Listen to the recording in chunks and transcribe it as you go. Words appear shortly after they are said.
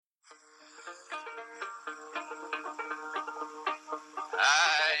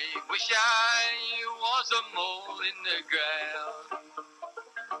Wish I was a mole in the ground.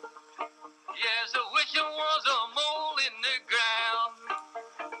 Yes, I wish I was a mole in the ground.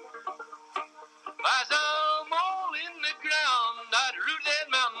 If I was a mole in the ground, I'd root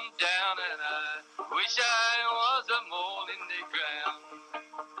that mountain down, and I wish I was a mole in the ground.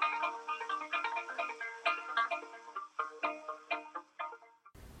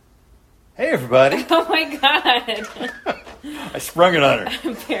 Hey, everybody. Oh my god. I sprung it on her.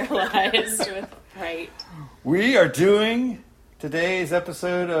 I'm paralyzed with fright. We are doing today's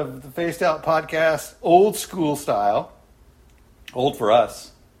episode of the Faced Out podcast old school style. Old for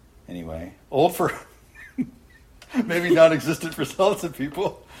us, anyway. Old for maybe non-existent for lots of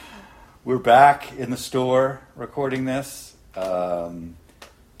people. We're back in the store recording this.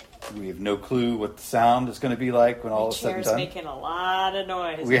 We have no clue what the sound is going to be like when all is said and done. The chair's making a lot of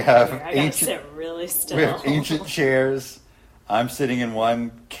noise. We have I gotta sit really still. We have ancient chairs. I'm sitting in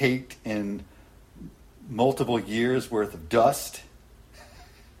one caked in multiple years worth of dust.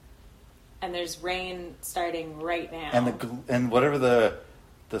 And there's rain starting right now. And whatever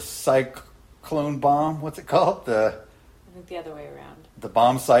the cyclone bomb, what's it called? I think the other way around. The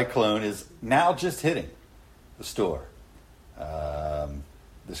bomb cyclone is now just hitting the store.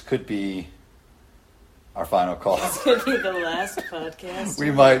 This could be our final call. This could be the last podcast.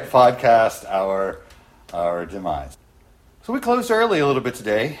 We might podcast our demise. So we closed early a little bit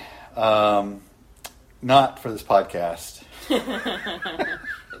today. Not for this podcast. It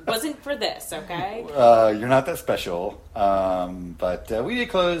wasn't for this, okay? You're not that special. But we did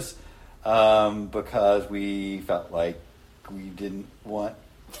close because we felt like we didn't want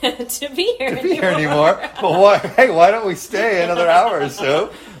to be here anymore. Well, why don't we stay another hour or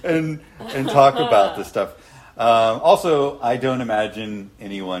so and talk about this stuff? Also, I don't imagine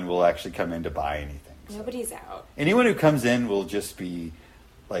anyone will actually come in to buy anything. So. Nobody's out. Anyone who comes in will just be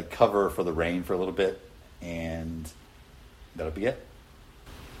like cover for the rain for a little bit, and that'll be it.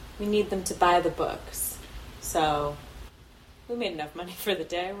 We need them to buy the books. So we made enough money for the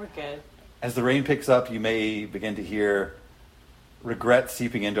day. We're good. As the rain picks up, you may begin to hear regret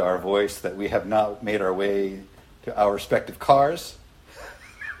seeping into our voice that we have not made our way to our respective cars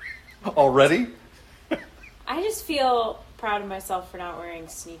already. I just feel proud of myself for not wearing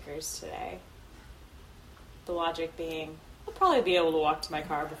sneakers today. The logic being, I'll probably be able to walk to my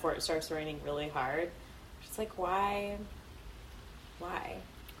car before it starts raining really hard. It's like, why?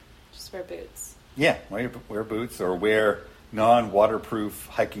 Just wear boots. Yeah, wear boots or wear non-waterproof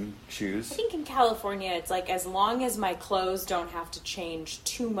hiking shoes. I think in California, it's like as long as my clothes don't have to change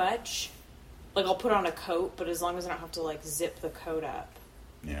too much, like I'll put on a coat, but as long as I don't have to like zip the coat up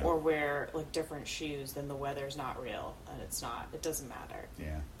or wear like different shoes, then the weather's not real, and it doesn't matter.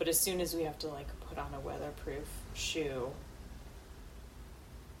 Yeah. But as soon as we have to like put on a weatherproof shoe,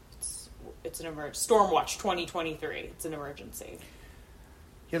 it's an emergency. Stormwatch 2023. It's an emergency.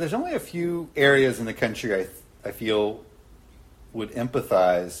 Yeah, there's only a few areas in the country I feel would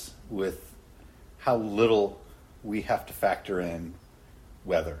empathize with how little we have to factor in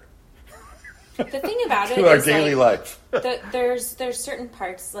weather. The thing about it to our is daily life. There's certain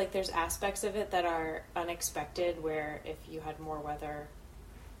parts, like there's aspects of it that are unexpected, where if you had more weather,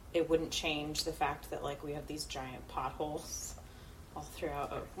 it wouldn't change the fact that like we have these giant potholes all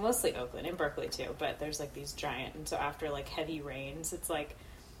throughout, mostly Oakland and Berkeley too, but there's like these giant, and so after like heavy rains, it's like,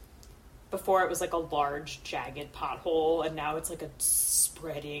 before it was like a large jagged pothole, and now it's like a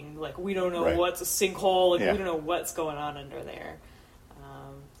spreading, like we don't know what's a sinkhole, like we don't know what's going on under there.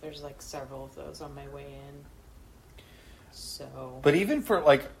 There's like several of those on my way in. So, but even for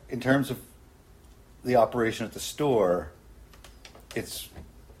like in terms of the operation at the store,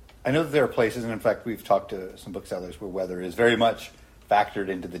 I know that there are places, and in fact we've talked to some booksellers where weather is very much factored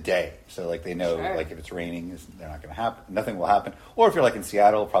into the day. So like they know like if it's raining, they're not going to happen. Nothing will happen. Or if you're like in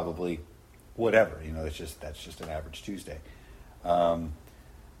Seattle, probably whatever. You know, that's just an average Tuesday.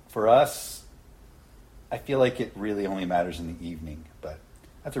 For us, I feel like it really only matters in the evening, but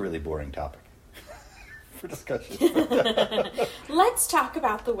that's a really boring topic for discussion. Let's talk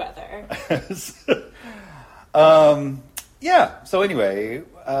about the weather. Yeah. So anyway,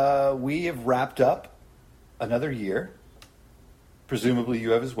 we have wrapped up another year. Presumably you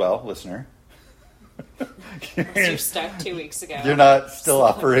have as well, listener. You're stuck 2 weeks ago. You're not still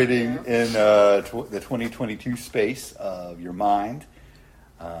operating in the 2022 space of your mind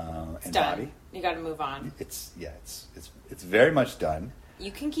and done. body. You got to move on. It's very much done.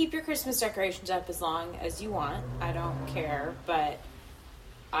 You can keep your Christmas decorations up as long as you want. I don't care, but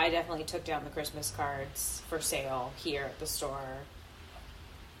I definitely took down the Christmas cards for sale here at the store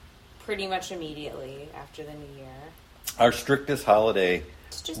pretty much immediately after the new year. Our strictest holiday.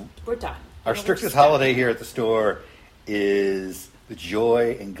 It's just, we're done. Our strictest holiday here at the store is the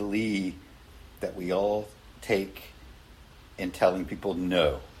joy and glee that we all take in telling people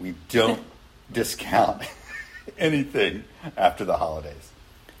no. We don't discount anything after the holidays.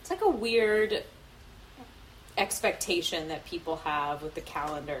 It's like a weird expectation that people have with the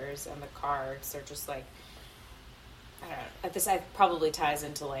calendars and the cards. They're just like, I don't know. This probably ties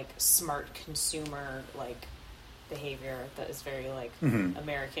into like smart consumer like behavior that is very like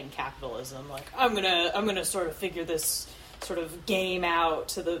American capitalism. Like I'm gonna sort of figure this sort of game out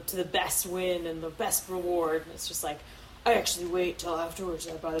to the best win and the best reward. And it's just like I actually wait till afterwards.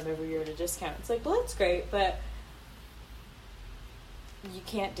 I buy them every year at a discount. It's like, well, that's great, but you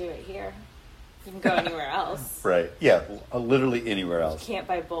can't do it here. You can go anywhere else. Right. Yeah. Literally anywhere else. You can't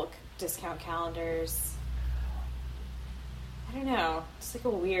buy bulk discount calendars. I don't know. It's like a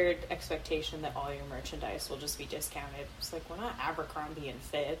weird expectation that all your merchandise will just be discounted. It's like, we're not Abercrombie and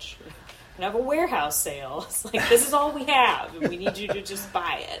Fitch. We're going to have a warehouse sale. It's like, this is all we have, and we need you to just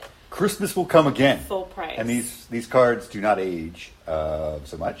buy it. Christmas will come again. Full price. And these cards do not age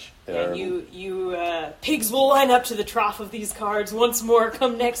so much. And you pigs will line up to the trough of these cards once more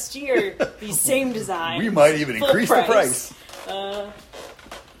come next year. These same designs. We might even increase the price.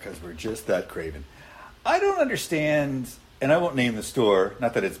 Because we're just that craven. I don't understand, and I won't name the store,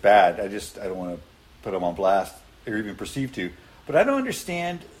 not that it's bad, I don't want to put them on blast or even perceive to, but I don't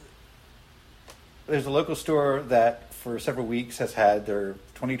understand. There's a local store that for several weeks has had their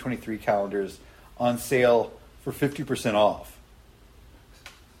 2023 calendars on sale for 50% off.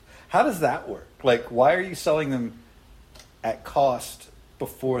 How does that work? Like, why are you selling them at cost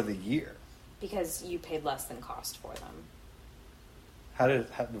before the year? Because you paid less than cost for them.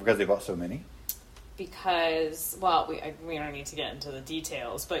 Because they bought so many? Because, well, we don't need to get into the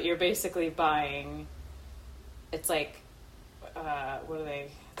details, but you're basically buying, it's like, what are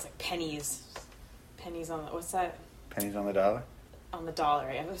they? It's like pennies. Pennies on the, what's that? Pennies on the dollar? On the dollar.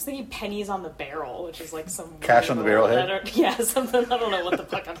 I was thinking pennies on the barrel, which is like some... Cash on the barrel head? Yeah, something, I don't know what the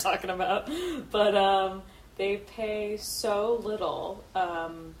fuck I'm talking about. But they pay so little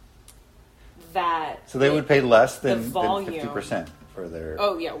that... So they would pay less than 50% 50% for their...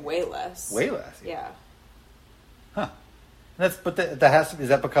 Oh, yeah, way less. Way less? Yeah. Huh. That has to be... Is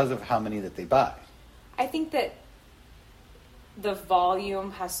that because of how many that they buy? I think that the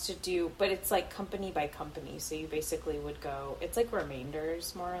volume has to do, but it's like company by company. So you basically would go, it's like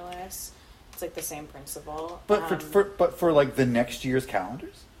remainders more or less. It's like the same principle. But for like the next year's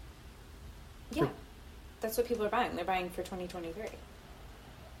calendars? Yeah. That's what people are buying. They're buying for 2023.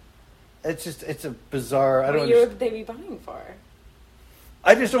 It's a bizarre, What year would they be buying for?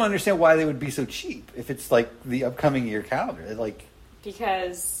 I just don't understand why they would be so cheap if it's like the upcoming year calendar.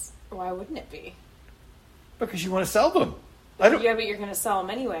 Because why wouldn't it be? Because you want to sell them. Yeah, but you're going to sell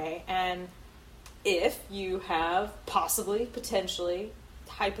them anyway. And if you have possibly, potentially,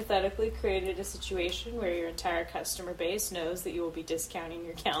 hypothetically created a situation where your entire customer base knows that you will be discounting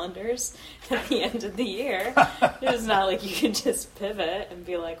your calendars at the end of the year, it's not like you can just pivot and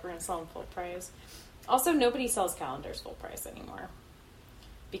be like, we're going to sell them full price. Also, nobody sells calendars full price anymore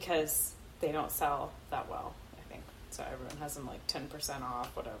because they don't sell that well, I think. So everyone has them like 10%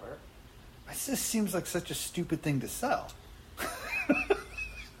 off, whatever. It just seems like such a stupid thing to sell.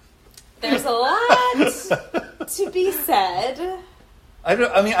 There's a lot to be said.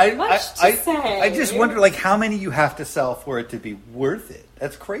 I just wonder, like, how many you have to sell for it to be worth it.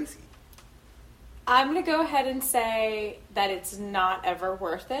 That's crazy. I'm going to go ahead and say that it's not ever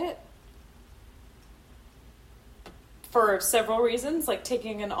worth it. For several reasons, like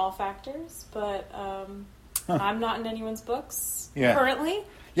taking in all factors. But I'm not in anyone's books currently.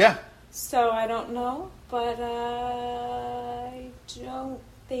 Yeah. So I don't know. But I don't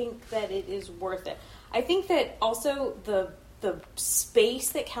think that it is worth it. I think that also the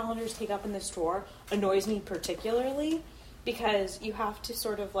space that calendars take up in the store annoys me particularly because you have to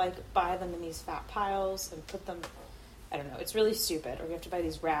sort of like buy them in these fat piles and put them, I don't know, it's really stupid. Or you have to buy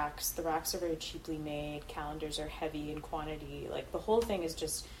these racks. The racks are very cheaply made. Calendars are heavy in quantity. Like the whole thing is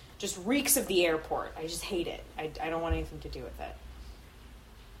just reeks of the airport. I just hate it. I don't want anything to do with it.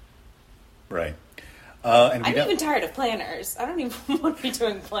 Right. I'm even tired of planners. I don't even want to be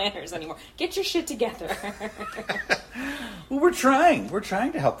doing planners anymore. Get your shit together. Well, we're trying. We're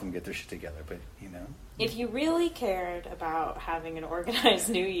trying to help them get their shit together, but, you know. If you really cared about having an organized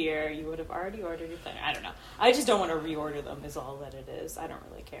new year, you would have already ordered your planner. I don't know. I just don't want to reorder them is all that it is. I don't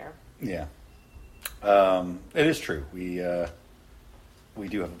really care. Yeah. It is true. We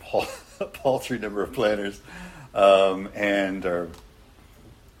do have a paltry number of planners, and are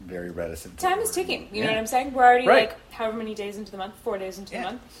very reticent. Time is ticking. You know Yeah. what I'm saying? We're already Right. like however many days into the month, 4 days into Yeah. the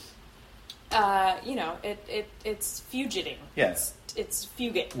month. It's fugiting. Yeah. It's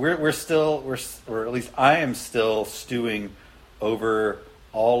fugate. We're still or at least I am still stewing over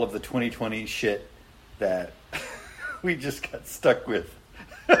all of the 2020 shit that we just got stuck with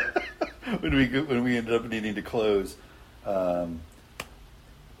when we ended up needing to close last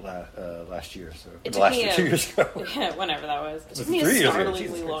year. So It the took last me 2 years ago. Yeah, whenever that was. It Was took it me a 3 years ago? startlingly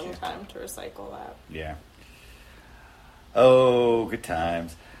Jesus long Christ. time to recycle that. Yeah. Oh, good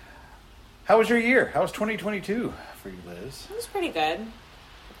times. How was your year? How was 2022 for you, Liz? It was pretty good.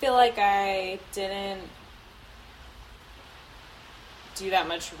 I feel like I didn't do that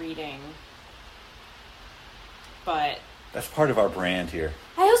much reading, but That's part of our brand here.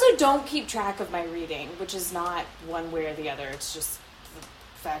 I also don't keep track of my reading, which is not one way or the other. It's just the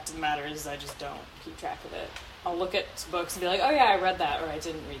fact of the matter is I just don't keep track of it. I'll look at books and be like, oh yeah, I read that, or I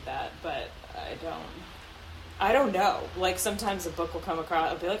didn't read that, but I don't know. Like, sometimes a book will come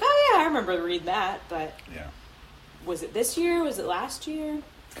across, I'll be like, oh yeah, I remember reading that, but Yeah. was it this year? Was it last year?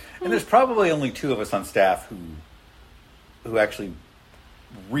 And there's probably only 2 of us on staff who actually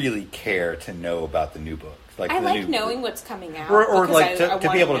really care to know about the new books. I like knowing what's coming out, or because like I to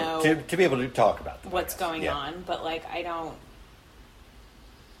wanna be able know to be able to talk about them, I what's guess. going Yeah. on, but like I don't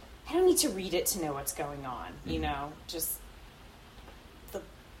need to read it to know what's going on. You know, just the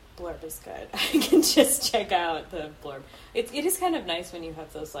blurb is good. I can just check out the blurb. It is kind of nice when you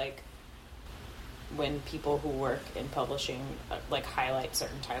have those, like, when people who work in publishing like highlight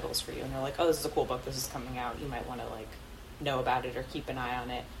certain titles for you, and they're like, oh, this is a cool book, this is coming out, you might want to like know about it or keep an eye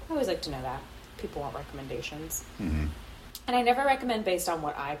on it. I always like to know that. People want recommendations. Mm-hmm. And I never recommend based on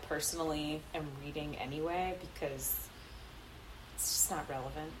what I personally am reading anyway, because it's just not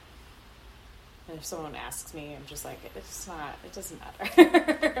relevant. And if someone asks me, I'm just like, it doesn't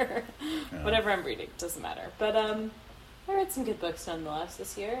matter. Yeah. Whatever I'm reading, doesn't matter. But I read some good books nonetheless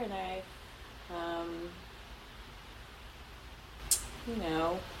this year, and I,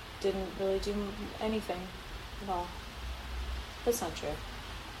 didn't really do anything at all. That's not true.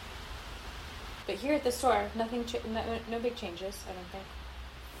 But here at the store, nothing, no big changes, I don't think.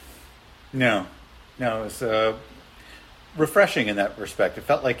 No, it was refreshing in that respect. It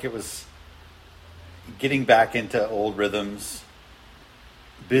felt like it was getting back into old rhythms,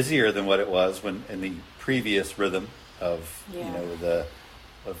 busier than what it was when in the previous rhythm of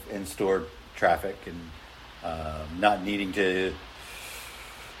of in-store traffic and not needing to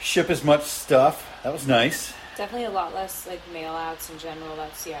ship as much stuff. That was nice. Definitely a lot less like mail outs in general.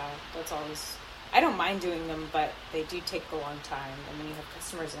 That's always, I don't mind doing them, but they do take a long time. And when you have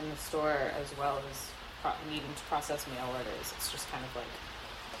customers in the store as well as needing to process mail orders, it's just kind of like,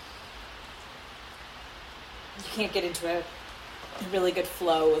 you can't get into a really good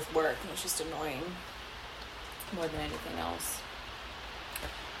flow with work, and it's just annoying more than anything else.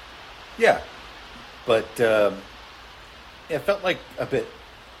 Yeah, but it felt like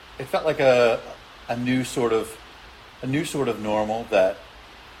a new sort of normal that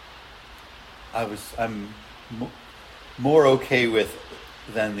I'm more okay with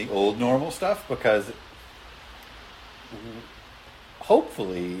than the old normal stuff, because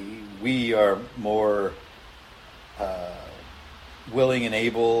hopefully we are more willing and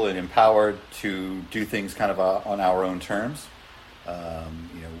able and empowered to do things kind of on our own terms.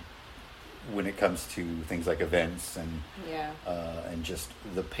 When it comes to things like events and just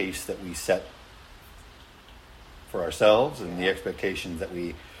the pace that we set for ourselves and the expectations that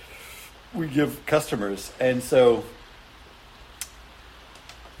we give customers. And so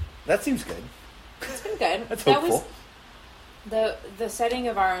that seems good. It's been good. That's hopeful. The setting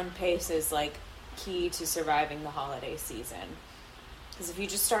of our own pace is like key to surviving the holiday season. Because if you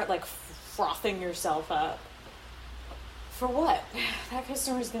just start like frothing yourself up, for what? That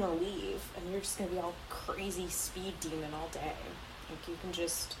customer's going to leave, and you're just going to be all crazy speed demon all day. Like, you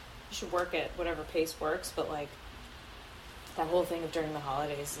should work at whatever pace works, but like, that whole thing of during the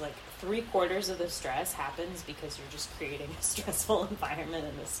holidays, like 3/4 of the stress happens because you're just creating a stressful environment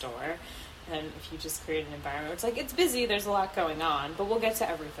in the store. And if you just create an environment where it's like, it's busy, there's a lot going on, but we'll get to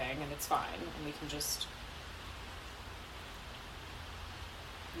everything, and it's fine, and we can just...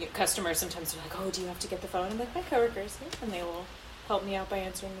 Customers sometimes are like, oh, do you have to get the phone? I'm like, my coworker's here, and they will help me out by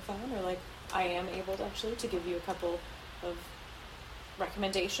answering the phone, or like, I am able to actually to give you a couple of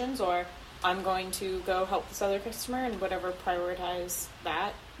recommendations, or I'm going to go help this other customer and whatever, prioritize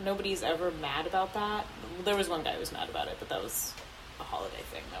that. Nobody's ever mad about that. There was one guy who was mad about it, but that was a holiday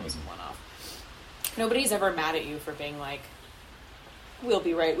thing. That was a one-off. Nobody's ever mad at you for being like, we'll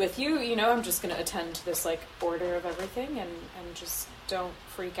be right with you. You know, I'm just going to attend to this, like, order of everything and just don't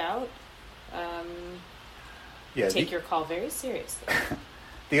freak out. Take your call very seriously.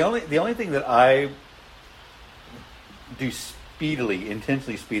 The only thing that I do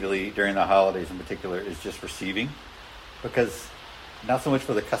intentionally speedily during the holidays in particular is just receiving, because not so much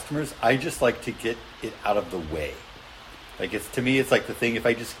for the customers. I just like to get it out of the way. Like, to me, it's like the thing. If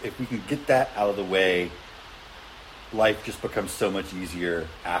we can get that out of the way, life just becomes so much easier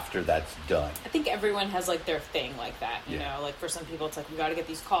after that's done. I think everyone has, like, their thing like that. You know, like, for some people, it's like, we got to get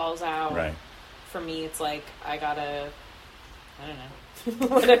these calls out. Right. For me, it's like, I don't know,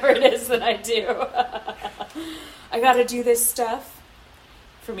 whatever it is that I do. I gotta do this stuff.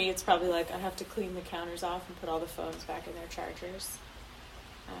 For me, it's probably like, I have to clean the counters off and put all the phones back in their chargers.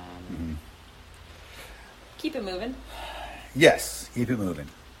 Keep it moving. Yes, keep it moving.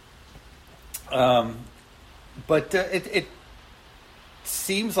 But it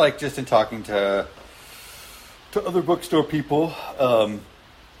seems like, just in talking to other bookstore people,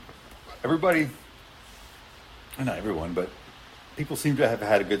 everybody, not everyone, but people seem to have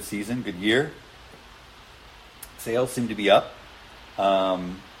had a good season, good year. Sales seem to be up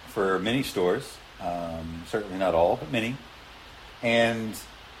for many stores. Certainly not all, but many. And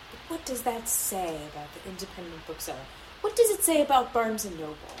what does that say about the independent bookseller? What does it say about Barnes &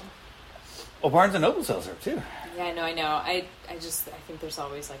 Noble? Well, Barnes & Noble sells there, too. Yeah, I know. I think there's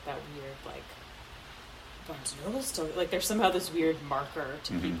always, like, that weird, like, Barnes & Noble still, like, there's somehow this weird marker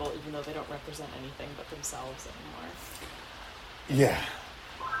to people, even though they don't represent anything but themselves anymore. Yeah.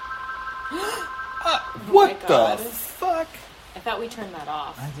 What the fuck? I thought we turned that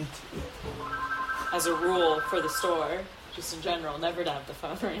off. I did too. As a rule for the store, just in general, never to have the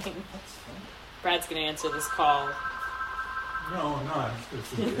phone ring. That's funny. Brad's going to answer this call. No, I'm not. I'm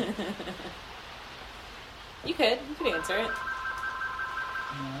just going to see it. You could answer it.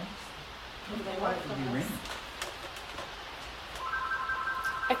 Why would it be ringing?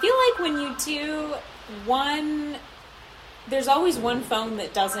 I feel like when you do one, there's always one phone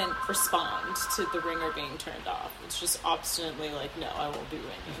that doesn't respond to the ringer being turned off. It's just obstinately like, no, I won't be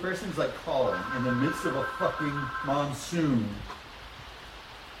ringing. This person's like calling in the midst of a fucking monsoon.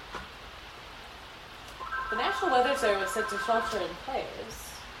 The National Weather Service said to shelter in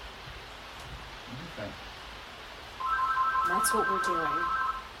place. Okay. That's what we're doing.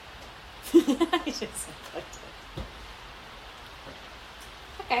 I just clicked it.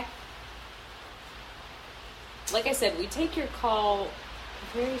 Okay. Like I said, we take your call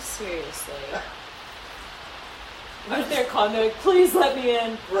very seriously. What if they're calling? They're like, please let me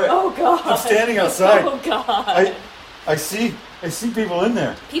in. Right. Oh, God. I'm standing outside. Oh, God. I see people in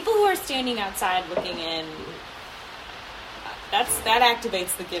there. People who are standing outside looking in, that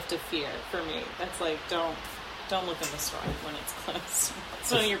activates the gift of fear for me. That's like, don't look in the store when it's closed.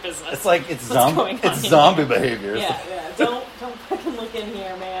 It's none of your business. It's like it's zombie behavior. Yeah. Don't fucking look in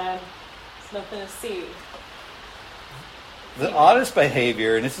here, man. There's nothing to see. The oddest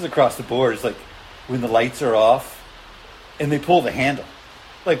behavior, and this is across the board, is like when the lights are off and they pull the handle.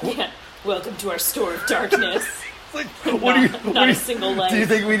 Like, yeah. Welcome to our store of darkness. It's like, not a single light. Do you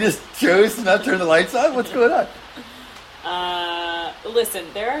think we just chose to not turn the lights on? What's going on? Listen,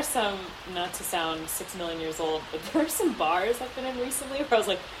 there are some, not to sound 6 million years old, but there are some bars I've been in recently where I was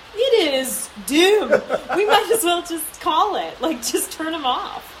like, it is doom. We might as well just call it. Like, just turn them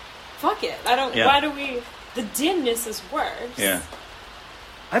off. Fuck it. Why do we, the dimness is worse. Yeah.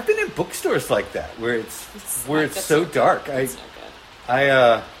 I've been in bookstores like that where it's so dark. That's no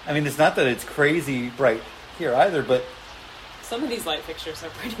good. I mean, it's not that it's crazy bright here either, but some of these light fixtures are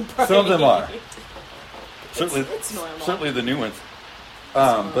pretty bright. Some of them are. Certainly, it's normal. Certainly the new ones.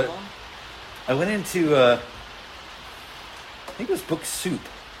 But I went into, I think it was Book Soup.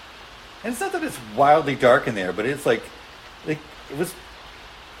 And it's not that it's wildly dark in there, but it's like it was,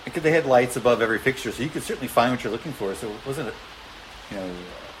 because they had lights above every fixture, so you could certainly find what you're looking for. So it wasn't a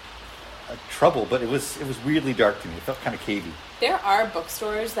trouble, but it was weirdly dark to me. It felt kind of cavey. There are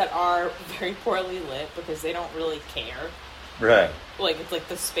bookstores that are very poorly lit because they don't really care. Right. Like, it's like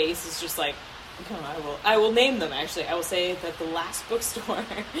the space is just like, I will name them, actually. I will say that the last bookstore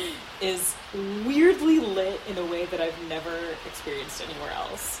is weirdly lit in a way that I've never experienced anywhere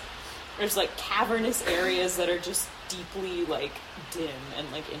else. There's, like, cavernous areas that are just deeply, like, dim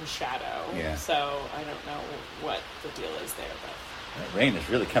and, like, in shadow. Yeah. So, I don't know what the deal is there, but... That rain is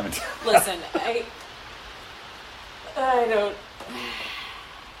really coming down. Listen, I don't...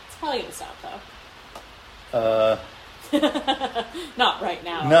 It's probably going to stop, though. Not right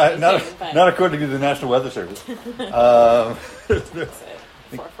now. Not according to the National Weather Service. That's it.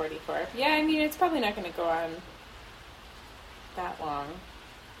 4:44. Yeah, I mean, it's probably not going to go on that long.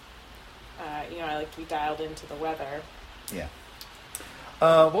 I like to be dialed into the weather. Yeah.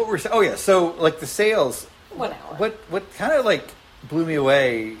 What were so like the sales. 1 hour. What kind of like blew me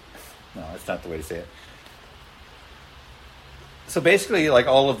away? No, that's not the way to say it. So basically, like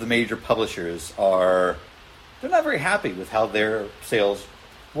all of the major publishers they're not very happy with how their sales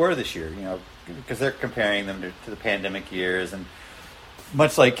were this year. Because they're comparing them to the pandemic years, and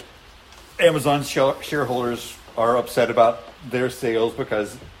much like Amazon shareholders are upset about their sales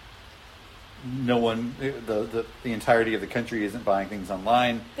because no one, the entirety of the country isn't buying things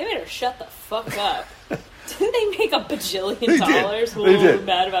online. They better shut the fuck up. Didn't they make $1 bajillion? They did.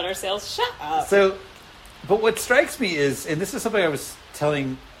 Mad about our sales? Shut up. So, but what strikes me is, and this is something I was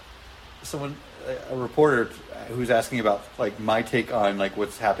telling someone, a reporter who's asking about like my take on like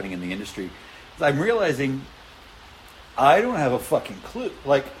what's happening in the industry. I'm realizing I don't have a fucking clue.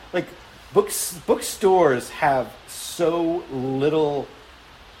 Like bookstores have so little,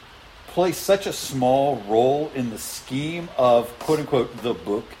 play such a small role in the scheme of quote unquote the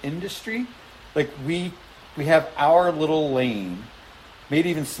book industry. Like we have our little lane, made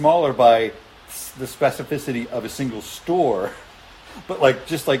even smaller by the specificity of a single store. But like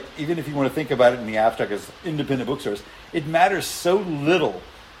just like even if you want to think about it in the abstract as independent bookstores, it matters so little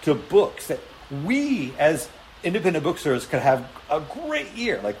to books that we as independent bookstores could have a great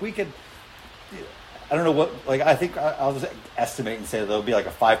year. Like we could, I don't know what, like I think I'll just estimate and say there'll be like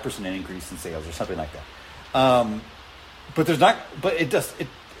a 5% increase in sales or something like that. But there's not, but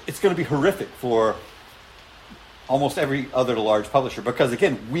it's going to be horrific for almost every other large publisher because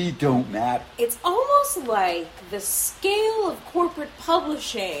again, we don't matter. It's almost like the scale of corporate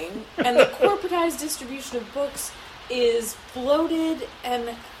publishing and the corporatized distribution of books is bloated and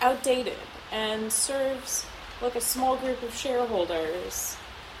outdated and serves like a small group of shareholders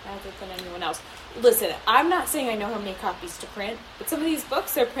rather than anyone else. Listen, I'm not saying I know how many copies to print, but some of these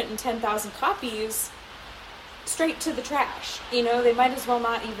books, they're printing 10,000 copies straight to the trash. They might as well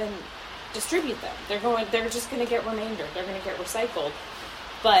not even distribute them. They're just going to get remainder. They're going to get recycled.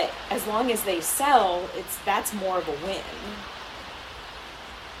 But as long as they sell, that's more of a win.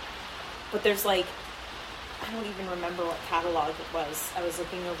 But there's like, I don't even remember what catalog it was. I was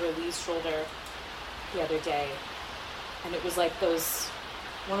looking over Lee's shoulder the other day, and it was like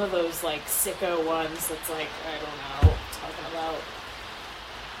one of those like sicko ones that's like, I don't know, talking about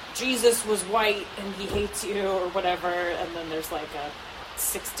Jesus was white and he hates you or whatever, and then there's like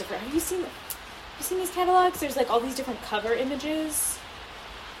 6 different. Have you seen these catalogs? There's like all these different cover images.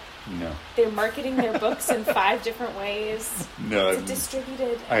 No. They're marketing their books in 5 different ways. No. It's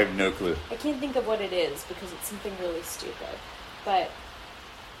distributed. I have no clue. I can't think of what it is because it's something really stupid. But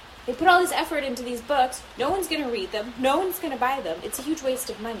they put all this effort into these books. No one's going to read them. No one's going to buy them. It's a huge waste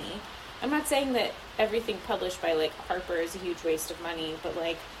of money. I'm not saying that everything published by like Harper is a huge waste of money, but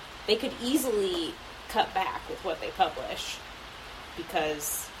like they could easily cut back with what they publish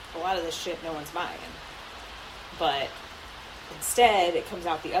because a lot of this shit no one's buying. But instead, it comes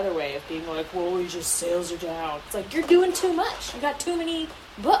out the other way of being like, well, just sales are down. It's like, you're doing too much. You got too many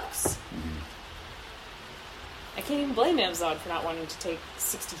books. Mm-hmm. I can't even blame Amazon for not wanting to take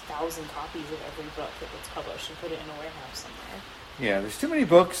 60,000 copies of every book that gets published and put it in a warehouse somewhere. Yeah, there's too many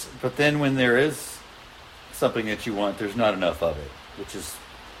books, but then when there is something that you want, there's not enough of it, which is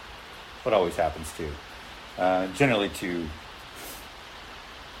what always happens too. Generally to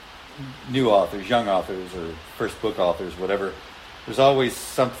new authors, young authors, or first book authors, whatever, there's always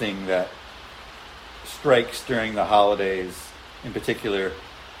something that strikes during the holidays in particular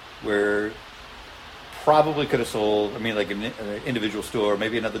where probably could have sold, like an individual store,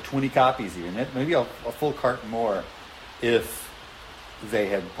 maybe another 20 copies even, maybe a full carton more if they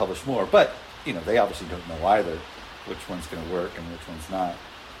had published more. But, they obviously don't know either which one's going to work and which one's not.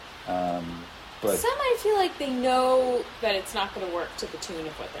 But some I feel like they know that it's not going to work to the tune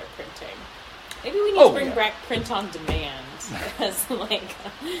of what they're printing. Maybe we need to bring back print on demand as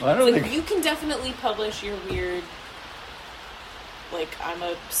you can definitely publish your weird, I'm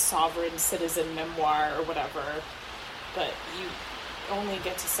a sovereign citizen memoir or whatever, but you only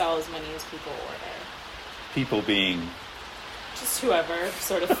get to sell as many as people order. People being just whoever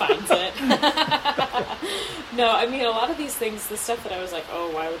sort of finds it. No, a lot of these things, the stuff that I was like,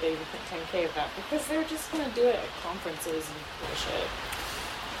 oh, why would they even print 10K of that? Because they're just going to do it at conferences and bullshit.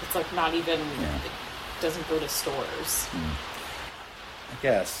 It's not even, It doesn't go to stores. I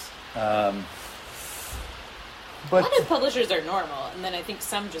guess. But a lot of publishers are normal, and then I think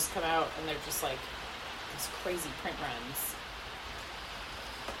some just come out and they're just like these crazy print runs.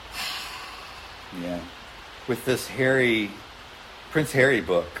 Yeah. With this Prince Harry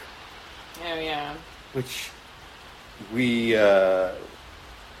book. Oh, yeah. Which, we no,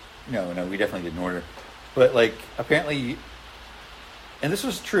 we definitely didn't order, but like apparently, and this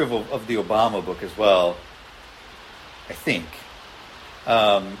was true of the Obama book as well. I think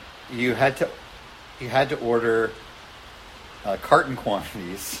you had to order carton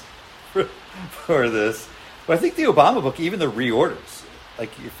quantities for this. But I think the Obama book, even the reorders,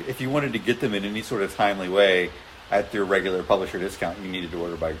 like if you wanted to get them in any sort of timely way at their regular publisher discount, you needed to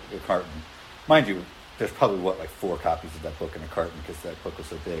order by a carton. Mind you, there's probably like 4 copies of that book in a carton because that book was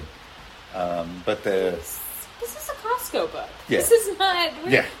so big. But This is a Costco book. Yeah. This is not.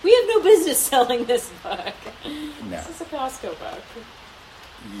 We have no business selling this book. No. This is a Costco book.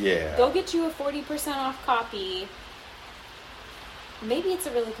 Yeah. Go get you a 40% off copy. Maybe it's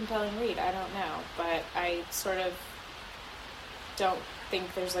a really compelling read. I don't know, but I sort of don't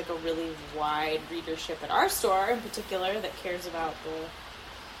think there's like a really wide readership at our store in particular that cares about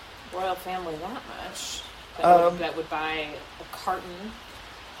the royal family that much. That would buy a carton.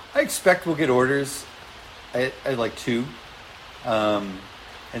 I expect we'll get orders. I like 2. And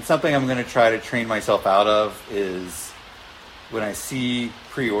something I'm going to try to train myself out of is when I see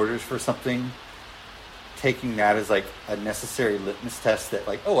pre-orders for something, taking that as like a necessary litmus test that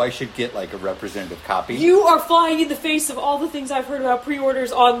like, oh, I should get like a representative copy. You are flying in the face of all the things I've heard about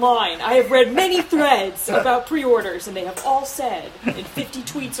pre-orders online. I have read many threads about pre-orders, and they have all said in 50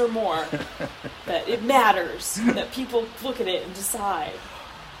 tweets or more that it matters, that people look at it and decide.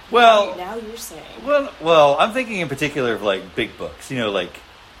 Well, now you're saying. Well, I'm thinking in particular of like big books,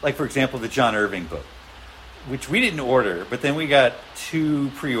 like for example, the John Irving book, which we didn't order, but then we got 2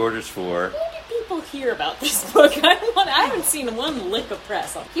 pre-orders for. Where did people hear about this book? I haven't seen one lick of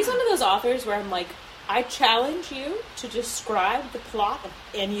press. He's one of those authors where I'm like, I challenge you to describe the plot of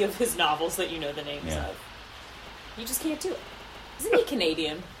any of his novels that you know the names of. You just can't do it. Isn't he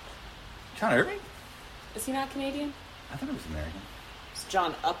Canadian? John Irving? Is he not Canadian? I thought it was American. Is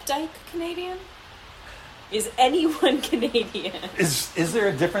John Updike Canadian? Is anyone Canadian? Is there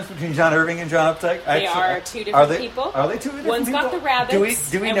a difference between John Irving and John Updike? They are 2 different people. Are they 2 different One's people? got the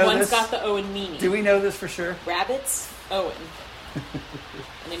rabbits, do we and know one's this? got the Owen Meany. Do we know this for sure? Rabbits, Owen.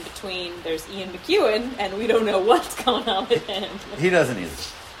 And in between, there's Ian McEwan, and we don't know what's going on with him. He doesn't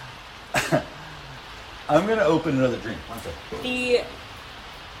either. I'm going to open another drink. One second. You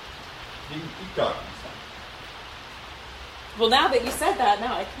can keep talking. Well, now that you said that,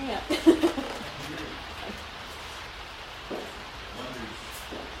 now I can't.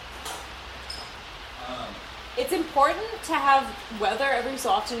 It's important to have weather every so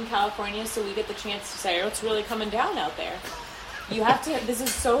often in California so we get the chance to say, oh, it's really coming down out there. You have to, this is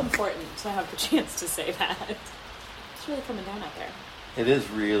so important to have the chance to say that. It's really coming down out there. It is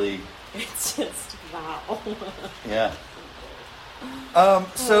really. It's just, wow. Yeah.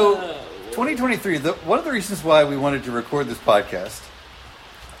 So, 2023, one of the reasons why we wanted to record this podcast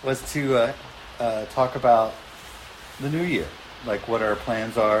was to talk about the new year, like what our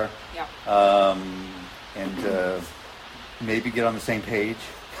plans are. Yeah. And maybe get on the same page.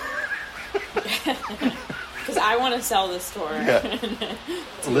 Because I want to sell this store. Yeah.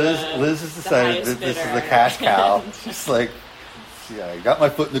 Liz has decided that this is a cash cow. She's like, I got my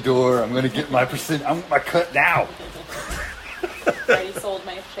foot in the door. I'm going to get my percent. I want my cut now. Already sold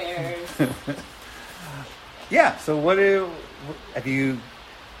my shares. Yeah. So, have you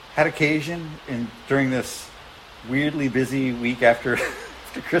had occasion during this weirdly busy week after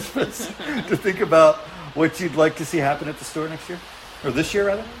Christmas to think about what you'd like to see happen at the store next year, or this year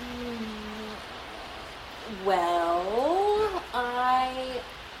rather? Well, I'm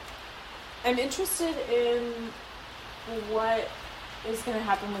interested in what is going to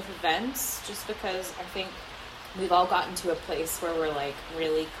happen with events, just because I think we've all gotten to a place where we're like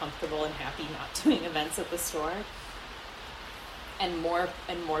really comfortable and happy not doing events at the store, and more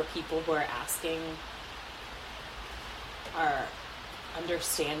people who are asking are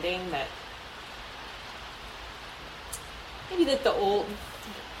understanding that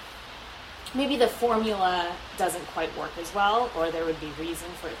maybe the formula doesn't quite work as well, or there would be reason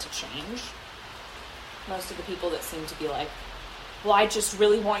for it to change. Most of the people that seem to be like, well, I just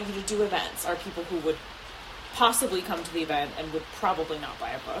really want you to do events, are people who would possibly come to the event and would probably not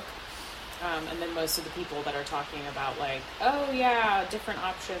buy a book. And then most of the people that are talking about like, oh yeah, different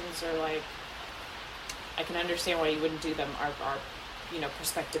options, or like, I can understand why you wouldn't do them, are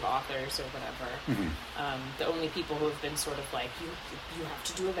prospective authors or whatever. Mm-hmm. The only people who have been sort of like, you have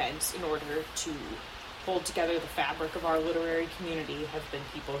to do events in order to hold together the fabric of our literary community have been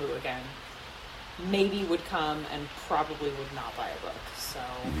people who, again, maybe would come and probably would not buy a book. So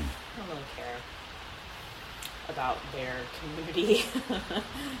I don't really care about their community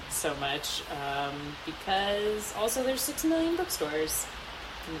so much, because also there's 6 million bookstores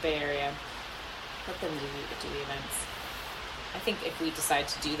in the Bay Area. Let them do the events. I think if we decide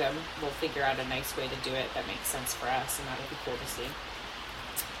to do them, we'll figure out a nice way to do it that makes sense for us, and that would be cool to see.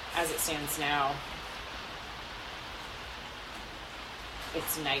 As it stands now,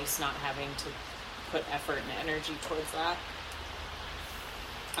 it's nice not having to put effort and energy towards that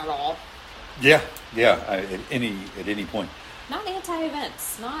at all. Yeah. At any point. Not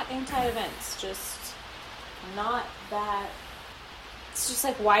anti-events, just not that. It's just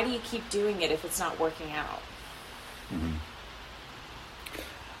like, why do you keep doing it if it's not working out? Mm-hmm.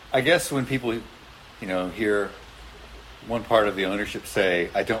 I guess when people, hear one part of the ownership say,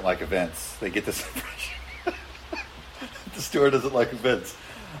 I don't like events, they get this impression. The store doesn't like events.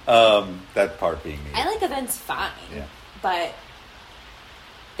 That part being me. I like events fine. Yeah. But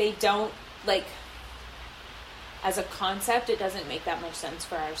they don't, as a concept, it doesn't make that much sense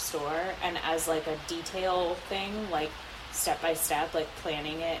for our store. And as a detail thing, step by step,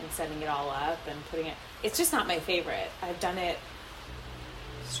 planning it and setting it all up and putting it, it's just not my favorite. I've done it,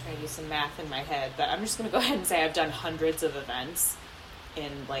 just trying to do some math in my head, but I'm just going to go ahead and say I've done hundreds of events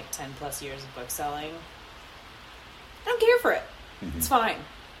in 10 plus years of book selling. I don't care for it. Mm-hmm. It's fine.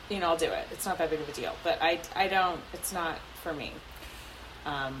 I'll do it. It's not that big of a deal, but I don't, it's not for me.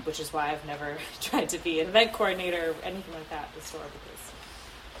 Which is why I've never tried to be an event coordinator or anything like that at the store, because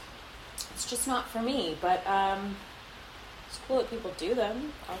it's just not for me. But it's cool that people do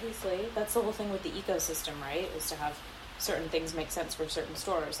them, obviously. That's the whole thing with the ecosystem, right? Is to have certain things make sense for certain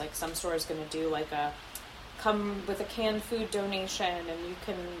stores. Some stores going to do come with a canned food donation, and you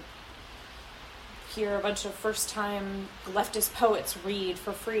can hear a bunch of first-time leftist poets read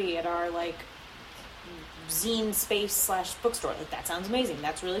for free at our zine space / bookstore. That sounds amazing.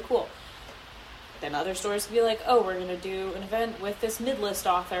 That's really cool. Then other stores can be oh, we're going to do an event with this mid-list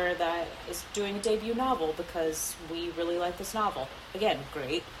author that is doing a debut novel because we really like this novel. Again,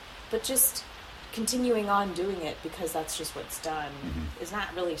 great. But just continuing on doing it because that's just what's done is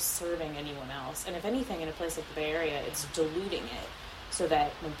not really serving anyone else. And if anything, in a place like the Bay Area, it's diluting it so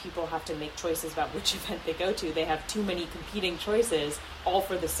that when people have to make choices about which event they go to, they have too many competing choices, all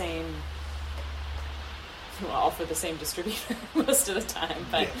for the same distributor most of the time,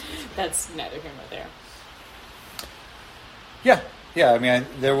 but that's neither here nor there. Yeah. I mean,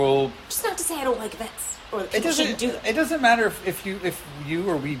 there will. Just not to say I don't like events, or that people shouldn't do them. It doesn't matter if you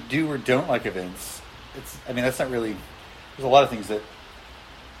or we do or don't like events. That's not really. There's a lot of things that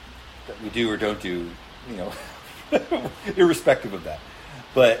we do or don't do, irrespective of that.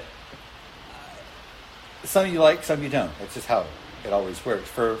 But some you like, some you don't. That's just how it always works.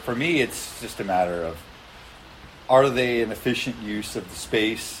 For me, it's just a matter of, are they an efficient use of the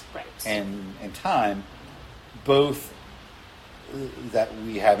space and time, both that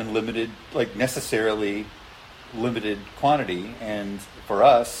we have in necessarily limited quantity, and for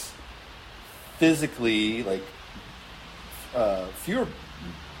us, physically, fewer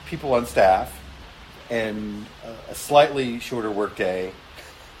people on staff and a slightly shorter workday.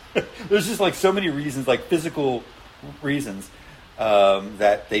 There's just so many reasons, physical reasons,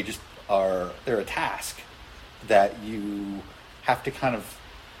 that they just they're a task that you have to kind of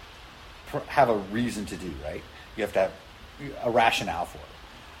have a reason to do, right? You have to have a rationale for it.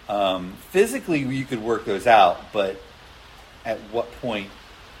 Physically, you could work those out, but at what point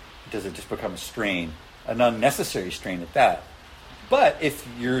does it just become a strain, an unnecessary strain at that? But if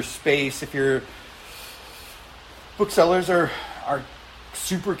your booksellers are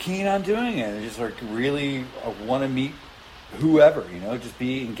super keen on doing it, and just really want to meet whoever, just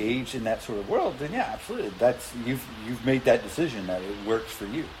be engaged in that sort of world, then yeah, absolutely. That's you've made that decision that it works for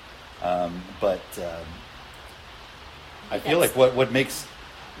you. But I feel like what makes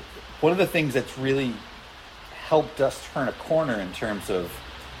one of the things that's really helped us turn a corner in terms of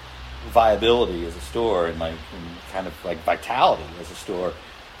viability as a store and kind of vitality as a store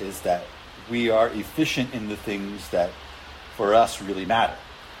is that we are efficient in the things that for us really matter.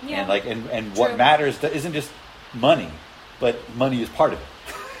 Yeah. And what matters isn't just money, but money is part of it.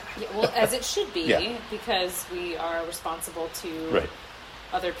 Yeah, well, as it should be, because we are responsible to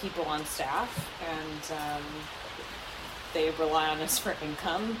other people on staff, and they rely on us for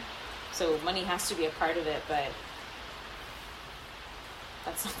income. So money has to be a part of it, but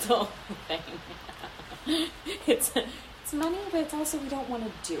that's not the only thing. It's money, but it's also we don't want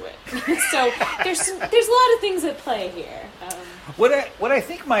to do it. So there's a lot of things at play here. What I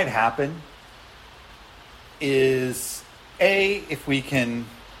think might happen is, if we can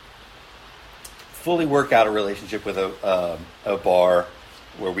fully work out a relationship with a bar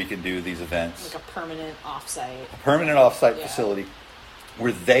where we can do these events. Like a permanent offsite. A permanent offsite Yeah. facility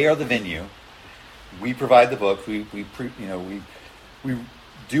where they are the venue. We provide the book. We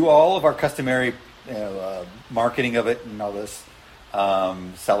do all of our customary marketing of it and all this,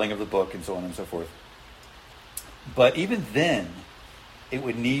 selling of the book and so on and so forth. But even then, it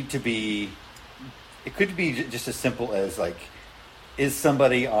would need to be. It could be just as simple as like, is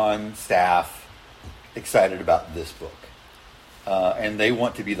somebody on staff excited about this book, and they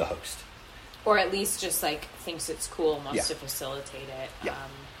want to be the host, Or at least just like thinks it's cool and wants Yeah. to facilitate it. Yeah.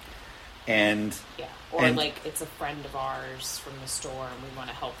 And Yeah. Or And- like it's a friend of ours from the store and we want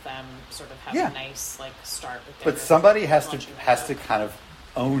to help them sort of have Yeah. a nice like start with their but somebody has launching to that. kind of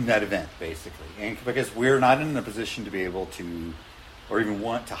own that event basically, and because we're not in a position to be able to, or even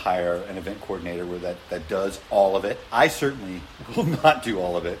want to hire an event coordinator that does all of it. I certainly will not do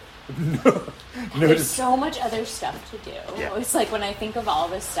all of it. No, There's so much other stuff to do. Yeah. It's like when I think of all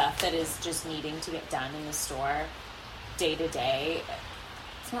this stuff that is just needing to get done in the store day to day,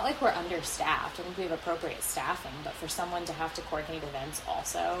 it's not like we're understaffed. I think we have appropriate staffing, but for someone to have to coordinate events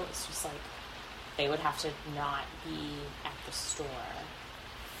also, it's just like they would have to not be at the store.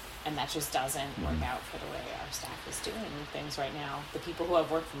 And that just doesn't work out for the way our staff is doing things right now. The people who have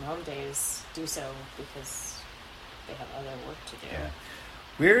work from home days do so because they have other work to do. Yeah.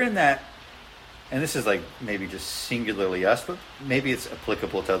 We're in that, and this is like maybe just singularly us, but maybe it's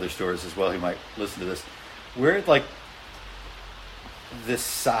applicable to other stores as well who might listen to this. We're at like this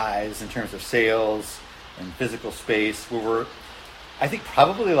size in terms of sales and physical space where we're, I think,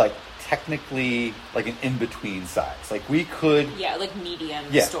 probably like technically like an in-between size. Like we could, Yeah, like medium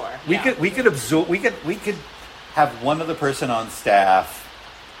yeah, store. we Yeah. could absorb, we could have one other person on staff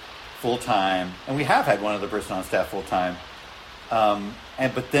full time, and we have had one other person on staff full time.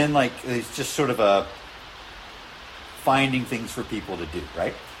 But then like it's just sort of a finding things for people to do,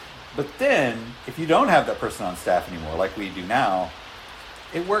 right? But then if you don't have that person on staff anymore, like we do now,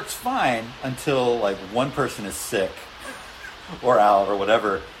 it works fine until like one person is sick or out or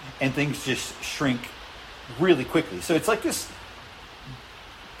whatever, and things just shrink really quickly. So it's like this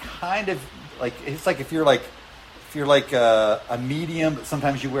kind of like, it's like if you're like a medium, but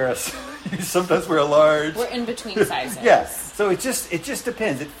sometimes you sometimes wear a large. We're in between sizes. Yeah. So it just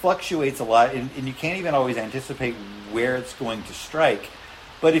depends. It fluctuates a lot, and you can't even always anticipate where it's going to strike.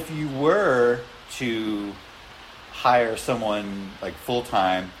 But if you were to hire someone like full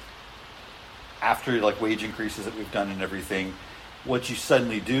time after like wage increases that we've done and everything, what you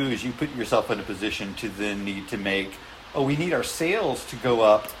suddenly do is you put yourself in a position to then need to make, we need our sales to go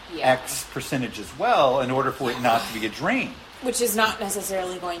up Yeah. X percentage as well in order for it not to be a drain. Which is not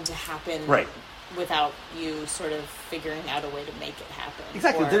necessarily going to happen Right. without you sort of figuring out a way to make it happen.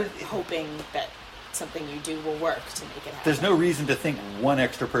 Exactly. Or hoping that something you do will work to make it happen. There's no reason to think one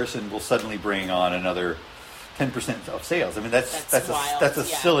extra person will suddenly bring on another 10% of sales. I mean, that's wild. a Yeah,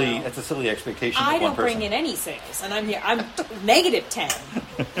 silly no. that's a silly expectation. I of one don't bring person. in any sales, and I'm here. I'm negative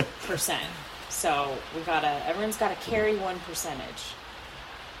 10%. So everyone's got to carry one percentage.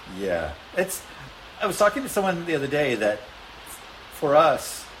 Yeah, I was talking to someone the other day that for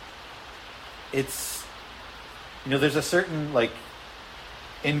us, it's, there's a certain like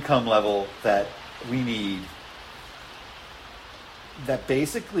income level that we need that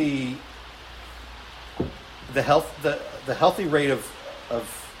basically the healthy rate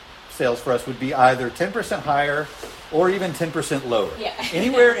of sales for us would be either 10% higher or even 10% lower. Yeah.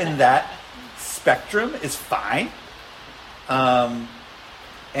 Anywhere in that spectrum is fine.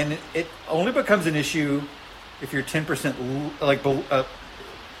 And it only becomes an issue if you're 10%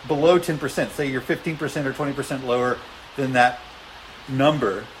 below 10%. Say you're 15% or 20% lower than that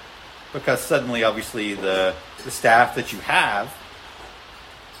number, because suddenly, obviously, the staff that you have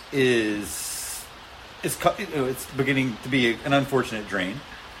it's beginning to be an unfortunate drain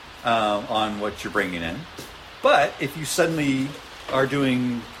on what you're bringing in. But if you suddenly are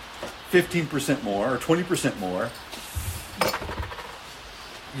doing 15% more or 20% more,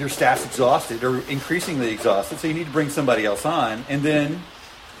 your staff's exhausted or increasingly exhausted, so you need to bring somebody else on, and then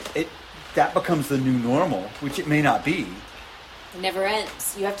that becomes the new normal, which it may not be. It never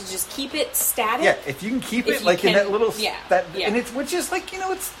ends. You have to just keep it static. Yeah, if you can keep If it you like in can- that little yeah, yeah. and it's which is like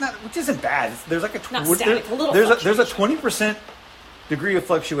it's not, which isn't bad. There's like Not static, a little there's a fluctuation. 20% degree of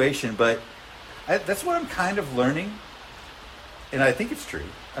fluctuation, but that's what I'm kind of learning, and I think it's true.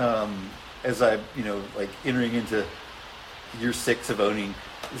 As I like entering into year 6 of owning,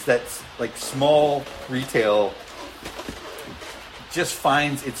 is that like small retail just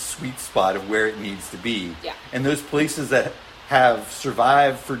finds its sweet spot of where it needs to be. Yeah. And those places that have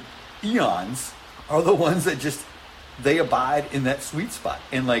survived for eons are the ones that just they abide in that sweet spot.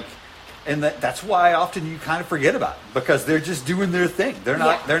 And that's why often you kind of forget about them, because they're just doing their thing. They're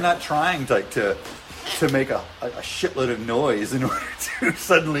not trying to make a shitload of noise in order to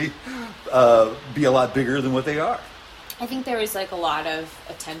suddenly be a lot bigger than what they are. I think there was like a lot of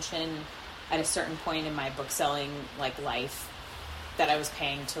attention at a certain point in my book selling like life that I was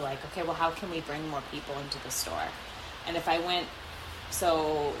paying to like, okay, well, how can we bring more people into the store? And if I went,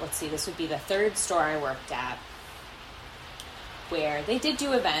 so let's see, this would be the third store I worked at, where they did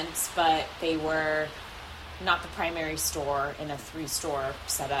do events, but they were not the primary store in a 3-store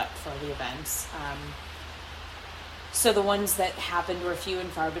setup for the events. So the ones that happened were few and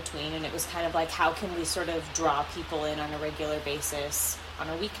far between, and it was kind of like, how can we sort of draw people in on a regular basis on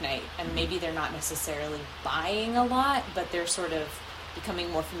a weeknight? And maybe they're not necessarily buying a lot, but they're sort of becoming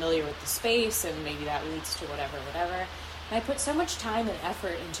more familiar with the space, and maybe that leads to whatever. And I put so much time and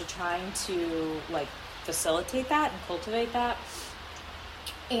effort into trying to like facilitate that and cultivate that.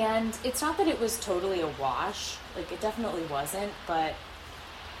 And it's not that it was totally a wash, like it definitely wasn't, but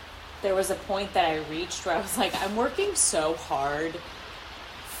there was a point that I reached where I was like, I'm working so hard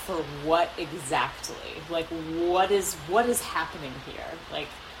for what exactly? Like, what is happening here? Like,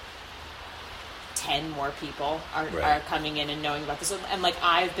 10 more people are coming in and knowing about this. And, like,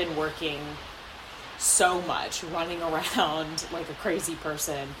 I've been working so much, running around like a crazy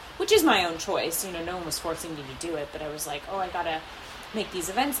person, which is my own choice. You know, no one was forcing me to do it, but I was like, oh, I gotta make these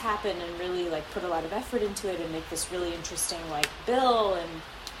events happen and really, like, put a lot of effort into it and make this really interesting, like, bill and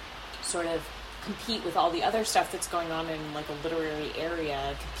sort of compete with all the other stuff that's going on in like a literary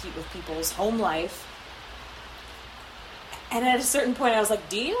area, compete with people's home life. And at a certain point I was like,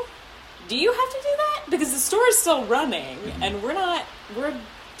 do you have to do that? Because the store is still running and we're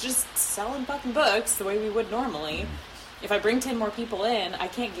just selling fucking books the way we would normally. If I bring 10 more people in, I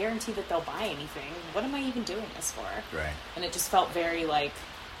can't guarantee that they'll buy anything. What am I even doing this for? Right. And it just felt very like,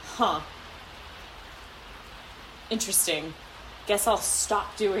 interesting. Guess I'll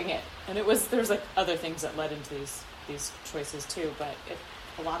stop doing it. And there's like other things that led into these choices too, but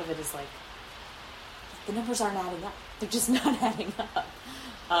a lot of it is like, the numbers aren't adding up. They're just not adding up.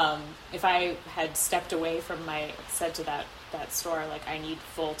 If I had stepped away from said to that store, like, I need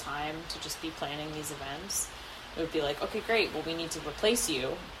full time to just be planning these events, it would be like, okay, great, well, we need to replace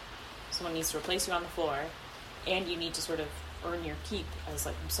you. Someone needs to replace you on the floor, and you need to sort of earn your keep as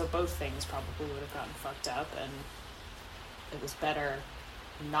like, so both things probably would have gotten fucked up, and it was better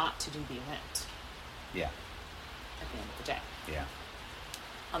not to do the event. Yeah. At the end of the day. Yeah.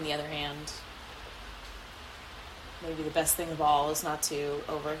 On the other hand, maybe the best thing of all is not to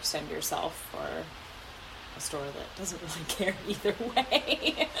overextend yourself for a store that doesn't really care either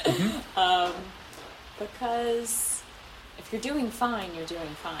way. Because if you're doing fine, you're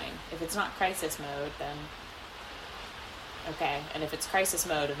doing fine. If it's not crisis mode, then okay. And if it's crisis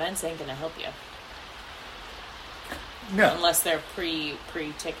mode, events ain't gonna help you. No. Unless they're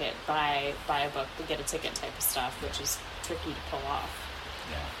pre-ticket, buy a book to get a ticket type of stuff, which is tricky to pull off.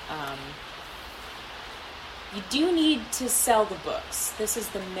 Yeah. You do need to sell the books. This is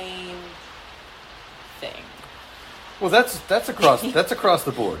the main thing. Well, that's across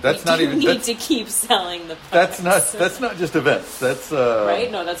the board. That's not even. You need to keep selling the books. That's not just events. That's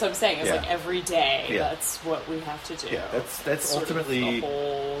right. No, that's what I'm saying. It's like every day. Yeah. That's what we have to do. Yeah, that's ultimately the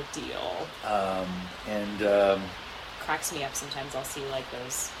whole deal. And cracks me up sometimes. I'll see like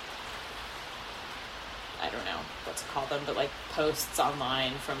those, I don't know what to call them, but like posts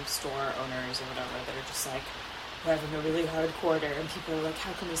online from store owners or whatever that are just like, we're having a really hard quarter, and people are like,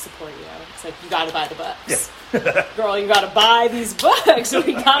 how can we support you? It's like, you gotta buy the books. Yeah. Girl, you gotta buy these books.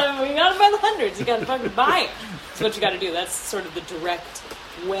 We gotta buy the hundreds. You gotta fucking buy it. That's what you gotta do. That's sort of the direct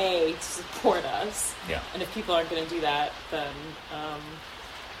way to support us. Yeah. And if people aren't gonna do that, then,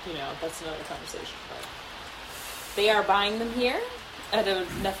 that's another conversation. But they are buying them here at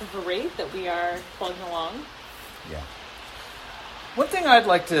enough of a rate that we are plugging along. Yeah. One thing I'd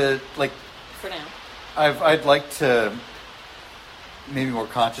like to, for now. I'd like to maybe more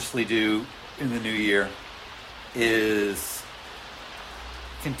consciously do in the new year is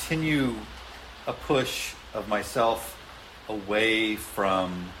continue a push of myself away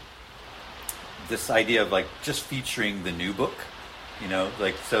from this idea of like just featuring the new book,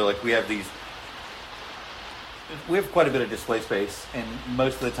 we have quite a bit of display space, and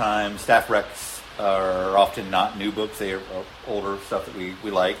most of the time staff recs are often not new books. They are older stuff that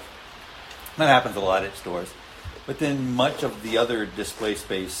we like. That happens a lot at stores. But then much of the other display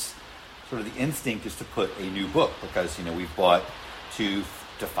space, sort of the instinct is to put a new book because, we've bought 2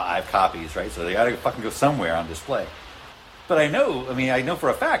 to 5 copies, right? So they got to fucking go somewhere on display. But I know for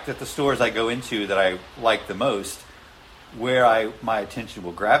a fact that the stores I go into that I like the most where my attention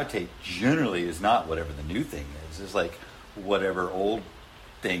will gravitate generally is not whatever the new thing is. It's like whatever old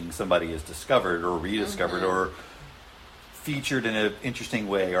thing somebody has discovered or rediscovered or featured in an interesting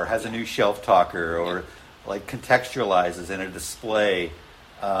way, or has a new shelf talker, or like contextualizes in a display.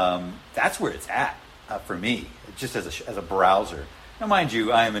 That's where it's at for me, just as a browser. Now, mind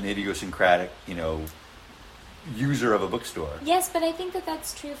you, I am an idiosyncratic, user of a bookstore. Yes, but I think that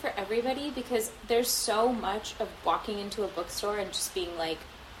that's true for everybody, because there's so much of walking into a bookstore and just being like,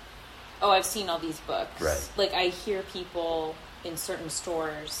 oh, I've seen all these books. Right. Like, I hear people in certain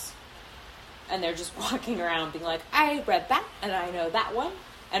stores, and they're just walking around being like, I read that, and I know that one,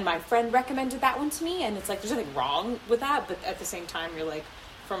 and my friend recommended that one to me, and it's like, there's nothing wrong with that, but at the same time, you're like,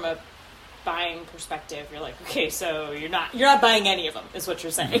 from a buying perspective, you're like, okay, so you're not buying any of them, is what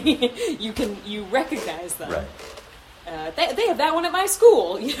you're saying. You recognize them. Right. They have that one at my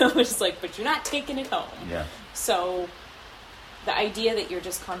school, it's like, but you're not taking it home. Yeah. So the idea that you're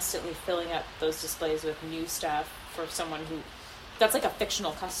just constantly filling up those displays with new stuff for someone that's like a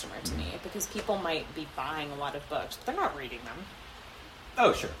fictional customer to me, because people might be buying a lot of books, but they're not reading them.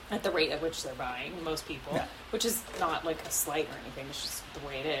 Oh, sure. At the rate at which they're buying, most people, which is not like a slight or anything, it's just the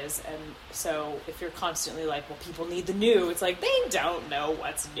way it is. And so if you're constantly like, well, people need the new, it's like, they don't know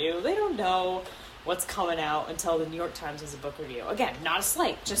what's new. They don't know what's coming out until the New York Times has a book review. Again, not a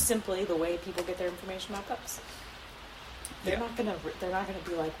slight, just simply the way people get their information about books. They're not gonna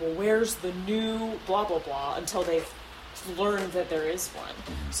be like, well, where's the new blah, blah, blah, until they've learned that there is one.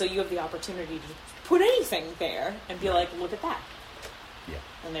 So you have the opportunity to put anything there and be like, look at that. Yeah.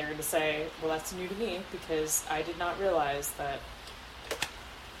 And they're going to say, well, that's new to me, because I did not realize that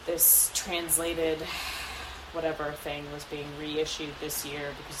this translated whatever thing was being reissued this year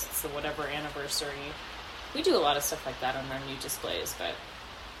because it's the whatever anniversary. We do a lot of stuff like that on our new displays, but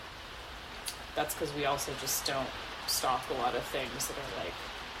that's because we also just don't stock a lot of things that are like,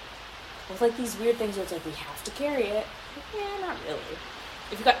 well, like these weird things where it's like, we have to carry it. Like, yeah, not really.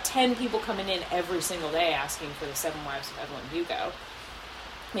 If you've got 10 people coming in every single day asking for the 7 Wives of Evelyn Hugo,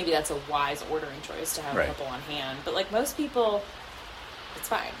 maybe that's a wise ordering choice to have a couple on hand. But like most people, it's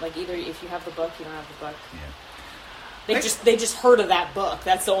fine. Like either if you have the book, you don't have the book. Yeah. They just heard of that book.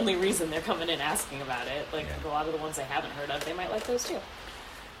 That's the only reason they're coming in asking about it. Like a lot of the ones they haven't heard of, they might like those too.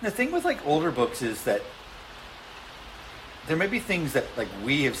 The thing with like older books is that there may be things that like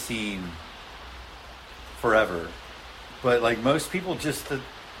we have seen forever, but like most people just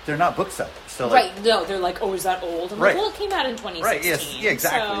they're not booksellers. So like, no, they're like, oh, is that old? I'm like, well, it came out in 2016. Right, yes, yeah,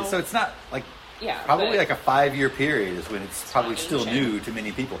 exactly. So it's not like probably like a 5-year period is when it's probably still new to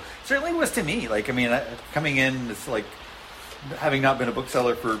many people. Certainly was to me. Like, I mean, coming in, it's like having not been a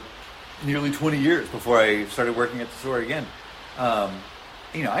bookseller for nearly 20 years before I started working at the store again. I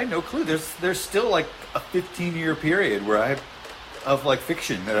had no clue. There's still like a 15-year period where of like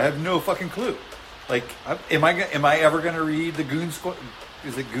fiction that I have no fucking clue. Like, am I ever going to read the Goon Squad?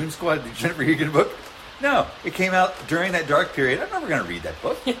 Is it Goon Squad, the Jennifer Egan book? No, it came out during that dark period. I'm never going to read that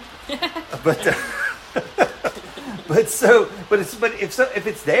book. but if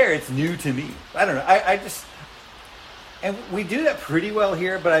it's there, it's new to me. I don't know. I just, and we do that pretty well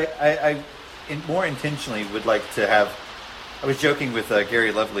here. But I more intentionally would like to have. I was joking with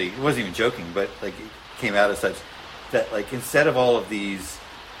Gary Lovely. It wasn't even joking, but like it came out as such that like instead of all of these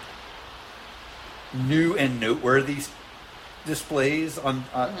new and noteworthy displays on,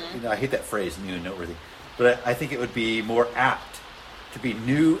 I hate that phrase, new and noteworthy, but I think it would be more apt to be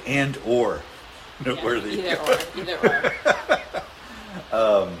new and or noteworthy. Yeah, either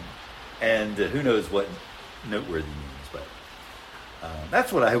or. And who knows what noteworthy means, but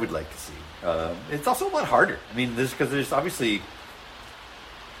that's what I would like to see. It's also a lot harder. I mean, because there's obviously,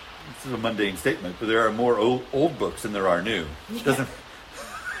 this is a mundane statement, but there are more old books than there are new. Doesn't.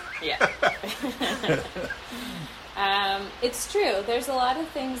 Yeah. It's true. There's a lot of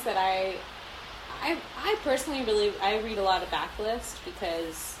things that I personally I read a lot of backlist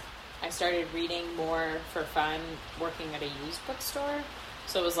because I started reading more for fun working at a used bookstore.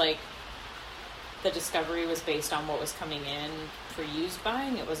 So it was like the discovery was based on what was coming in for used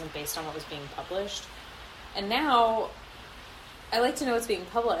buying. It wasn't based on what was being published. And now I like to know what's being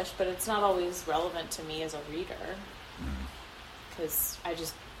published, but it's not always relevant to me as a reader because I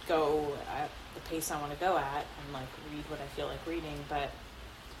just go at the pace I want to go at and like read what I feel like reading. But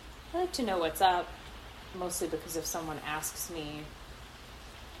I like to know what's up, mostly because if someone asks me,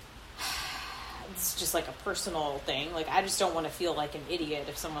 it's just like a personal thing. Like I just don't want to feel like an idiot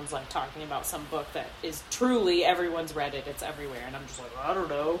if someone's like talking about some book that is truly everyone's read it, it's everywhere, and I'm just like, I don't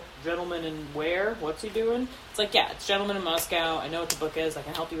know, Gentleman in where? What's he doing? It's like, yeah, it's Gentleman in Moscow. I know what the book is. I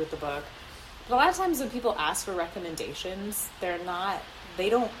can help you with the book. a lot of times when people ask for recommendations, they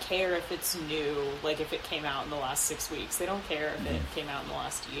don't care if it's new, like if it came out in the last 6 weeks. They don't care if it came out in the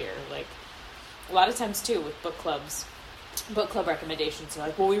last year. Like, a lot of times, too, with book club recommendations are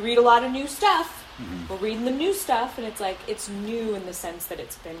like, well, we read a lot of new stuff. We're reading the new stuff, and it's like, it's new in the sense that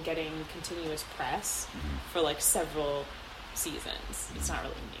it's been getting continuous press for like several seasons. It's not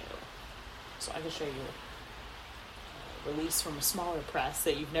really new. So I can show you a release from a smaller press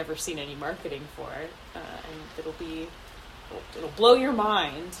that you've never seen any marketing for, and it'll blow your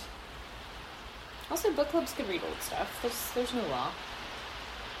mind. Also, book clubs can read old stuff. There's no law.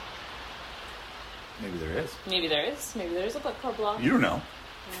 Maybe there is. Maybe there is. Maybe there is a book club law. You don't know.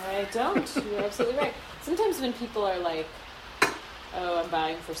 I don't. You're absolutely right. Sometimes when people are like, oh, I'm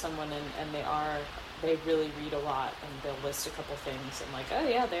buying for someone, and they really read a lot, and they'll list a couple things, and like, oh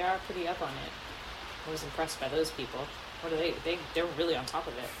yeah, they are pretty up on it. I was impressed by those people. What are they're really on top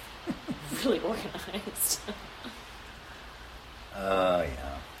of it. Really organized.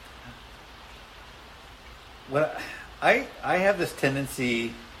 Yeah. Well, I have this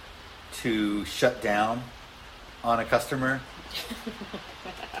tendency to shut down on a customer.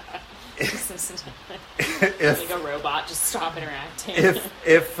 Like a robot, just stop interacting.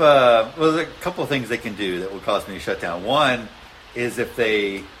 Well, there's a couple of things they can do that will cause me to shut down. One is if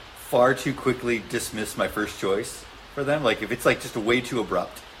they far too quickly dismiss my first choice for them. Like if it's like just way too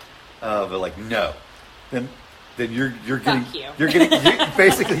abrupt, but like no, then you're getting Fuck you. you're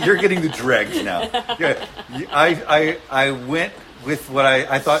getting the dregs now. Yeah, I went with what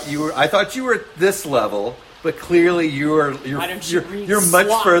I thought you were. I thought you were at this level. But clearly you're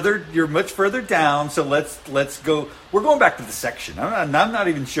much further down. So let's go. We're going back to the section. I'm not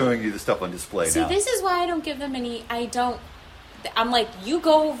even showing you the stuff on display now. See, this is why I don't give them any. I'm like, you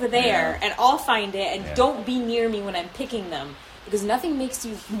go over there and I'll find it, and don't be near me when I'm picking them, because nothing makes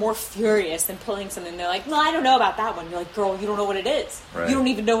you more furious than pulling something. They're like, no, I don't know about that one. You're like, girl, you don't know what it is. Right. You don't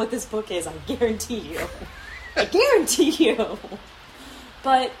even know what this book is. I guarantee you. I guarantee you.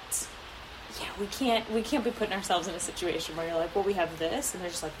 But. Yeah, we can't be putting ourselves in a situation where you're like, well, we have this, and they're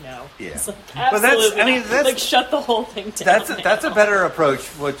just like, no. Yeah. It's like, absolutely not. Like, shut the whole thing down. That's a better approach,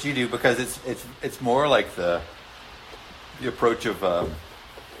 what you do, because it's more like the approach of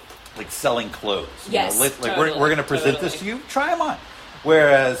like selling clothes. Yes, we're going to present this to you, try them on.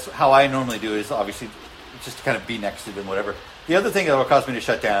 Whereas how I normally do it is obviously just to kind of be next to them, whatever. The other thing that will cause me to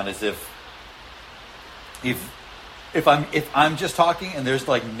shut down is if I'm just talking and there's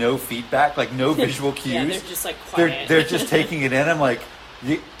like no feedback, like no visual cues, yeah, they're just like quiet. They're just taking it in. I'm like,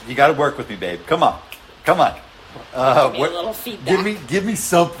 you got to work with me, babe. Come on. Give me a little feedback. Give me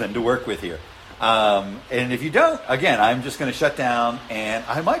something to work with here. And if you don't, again, I'm just going to shut down, and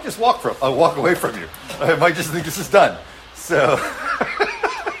I might just walk away from you. I might just think this is done. So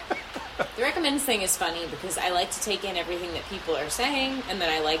the recommend thing is funny because I like to take in everything that people are saying, and then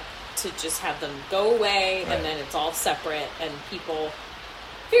I like to just have them go away, right. And then it's all separate, and people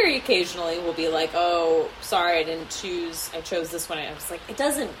very occasionally will be like, oh, sorry, I chose this one. I was like,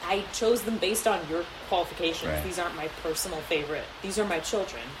 I chose them based on your qualifications. Right. These aren't my personal favorite. These are my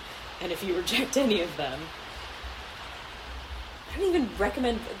children. And if you reject any of them, I don't even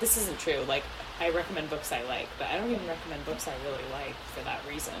recommend, this isn't true, like, I recommend books I like, but I don't even recommend books I really like for that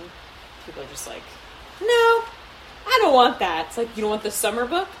reason. People are just like, no, I don't want that. It's like, you don't want the summer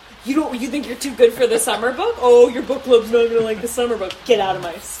book? You think you're too good for the summer book? Oh, your book club's not going to like the summer book. Get out of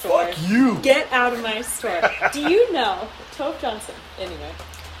my store. Fuck you. Get out of my store. Do you know, Tove Johnson, anyway,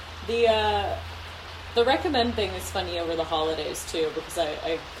 the recommend thing is funny over the holidays, too, because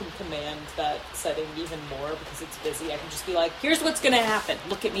I can command that setting even more because it's busy. I can just be like, here's what's going to happen.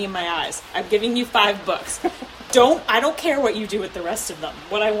 Look at me in my eyes. I'm giving you 5 books. I don't care what you do with the rest of them.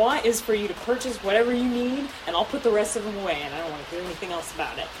 What I want is for you to purchase whatever you need, and I'll put the rest of them away, and I don't want to hear anything else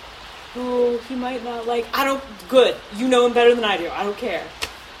about it. Oh, he might not like, good. You know him better than I do. I don't care.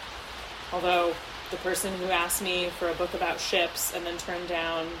 Although, the person who asked me for a book about ships and then turned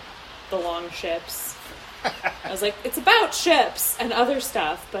down The Long Ships, I was like, it's about ships and other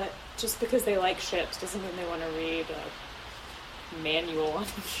stuff, but just because they like ships doesn't mean they want to read a manual on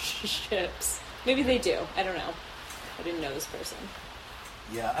ships. Maybe they do. I don't know. I didn't know this person.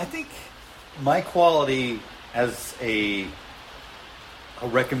 Yeah, I think my quality as a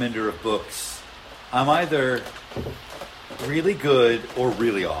recommender of books, I'm either really good or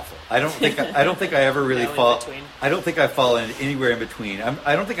really awful. I don't think I ever really fall. I don't think I fall in anywhere in between.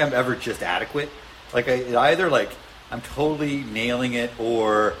 I don't think I'm ever just adequate. Like either like I'm totally nailing it,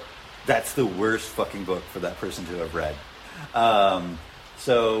 or that's the worst fucking book for that person to have read.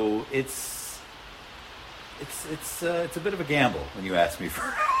 So it's a bit of a gamble when you ask me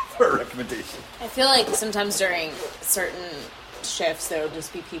for for a recommendation. I feel like sometimes during certain shifts there will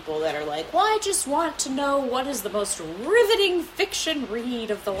just be people that are like, well, I just want to know what is the most riveting fiction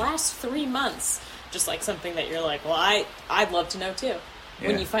read of the last 3 months. Just like something that you're like, well, I'd love to know too. Yeah.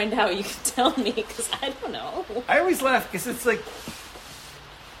 When you find out, you can tell me, because I don't know. I always laugh because it's like...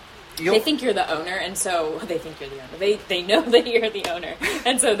 They think you're the owner, and so... They think you're the owner. They know that you're the owner,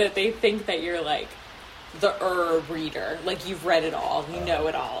 and so that they think that you're like the reader. Like, you've read it all. You know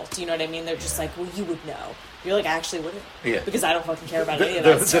it all. Do you know what I mean? They're just like, well, you would know. You're like, I actually wouldn't. Yeah. Because I don't fucking care about any of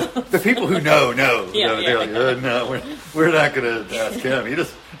that stuff. The people who know. Yeah, they're like, no, we're not going to ask him. He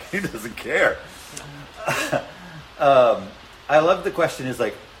doesn't care. I love the question is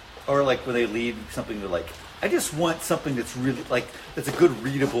like, or like when they lead something, they're like, I just want something that's really like, that's a good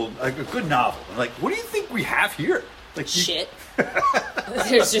readable, like a good novel. I'm like, what do you think we have here? Like shit.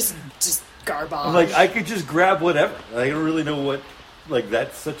 There's just garbage. I'm like, I could just grab whatever. I don't really know what, like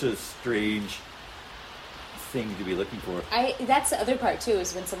that's such a strange thing to be looking for. That's the other part too,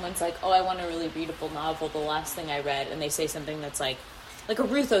 is when someone's like, oh, I want a really readable novel, the last thing I read, and they say something that's like a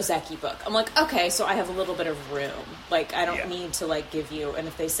Ruth Ozeki book. I'm like, okay, so I have a little bit of room. Like, I don't need to, like, give you... And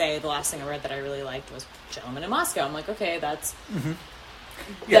if they say the last thing I read that I really liked was Gentleman in Moscow, I'm like, okay, that's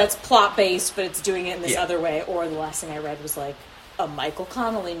that's plot-based, but it's doing it in this other way. Or the last thing I read was, like, a Michael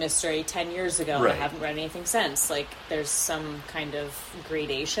Connelly mystery 10 years ago, and I haven't read anything since. Like, there's some kind of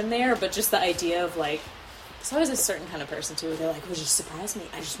gradation there, but just the idea of, like... So I was a certain kind of person, too, where they're like, would you surprise me?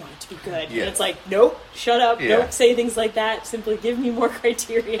 I just want it to be good. Yeah. And it's like, nope, shut up, don't say things like that. Simply give me more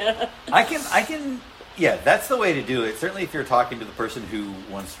criteria. I can, that's the way to do it. Certainly if you're talking to the person who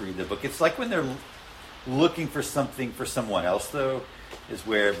wants to read the book. It's like when they're looking for something for someone else, though, is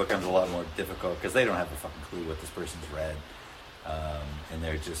where it becomes a lot more difficult, because they don't have a fucking clue what this person's read. And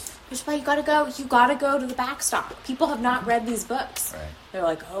they're just... Which is why you gotta go to the backstop. People have not read these books. Right. They're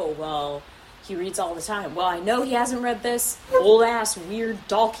like, oh, well... He reads all the time. Well, I know he hasn't read this old-ass, weird,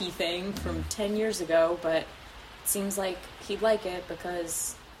 Dalkey thing from 10 years ago, but it seems like he'd like it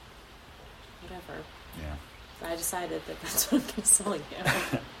because... whatever. Yeah. I decided that that's what I'm going to sell you.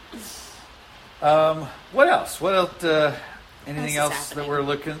 What else? What else? Anything else that we're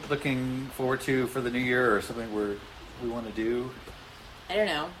looking forward to for the new year, or something we want to do? I don't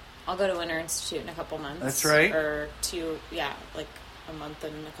know. I'll go to Winter Institute in a couple months. That's right. Or like a month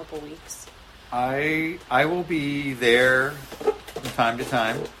and a couple weeks. I will be there from time to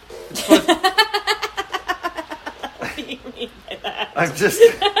time. What do you mean by that?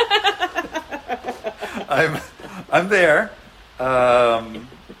 I'm there,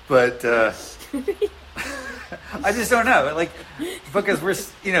 but I just don't know. Like, because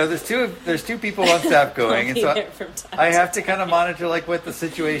there's two people on staff going, and so I have to kind of monitor like what the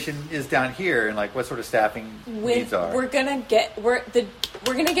situation is down here and like what sort of staffing needs are. We're gonna get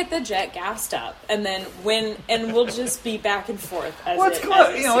the jet gassed up, and then we'll just be back and forth. It's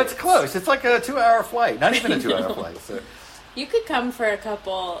close. It's close. It's like a 2-hour flight, not even a 2-hour flight. So you could come for a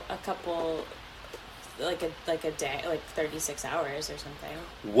couple. Like a day, like 36 hours or something.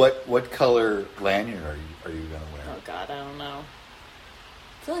 What color lanyard are you gonna wear? Oh God, I don't know.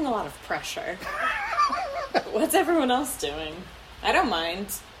 Feeling a lot of pressure. What's everyone else doing? I don't mind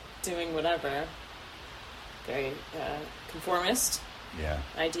doing whatever. Very conformist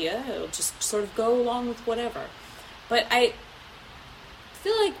idea. It'll just sort of go along with whatever. But I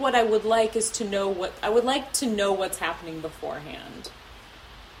feel like what I would like is to know what's happening beforehand.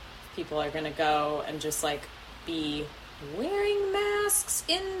 People are going to go and just, like, be wearing masks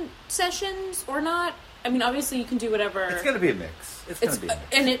in sessions or not. I mean, obviously you can do whatever. It's going to be a mix.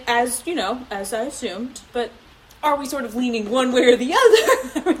 And it, as I assumed, but are we sort of leaning one way or the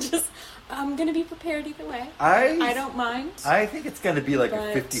other? We're just, I'm going to be prepared either way. I don't mind. I think it's going to be like a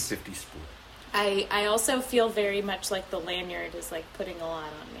 50-50 split. I also feel very much like the lanyard is, like, putting a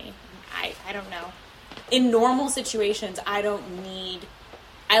lot on me. I don't know. In normal situations, I don't need...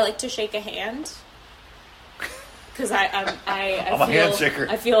 I like to shake a hand because I'm a handshaker.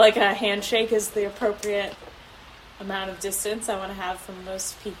 I feel like a handshake is the appropriate amount of distance I want to have from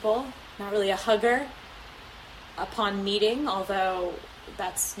most people. Not really a hugger upon meeting, although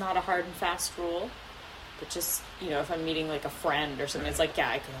that's not a hard and fast rule. But just, if I'm meeting like a friend or something, it's like,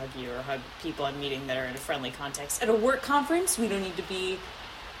 I could hug you or hug people I'm meeting that are in a friendly context. At a work conference, we don't need to be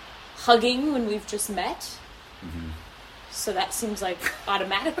hugging when we've just met. Mm-hmm. So that seems like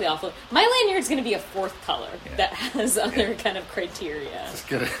automatically awful. My lanyard's going to be a fourth color that has other kind of criteria. Just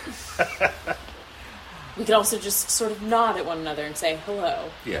gonna... We could also just sort of nod at one another and say hello.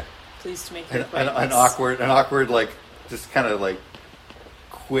 Yeah. Pleased to make your acquaintance. An awkward, like, just kind of like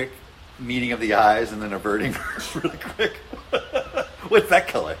quick meeting of the eyes and then averting really quick. What's that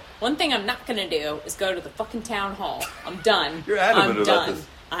color? One thing I'm not gonna do is go to the fucking town hall. I'm done. You're adamant I'm about done. this.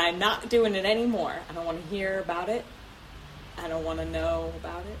 I'm not doing it anymore. I don't want to hear about it. I don't want to know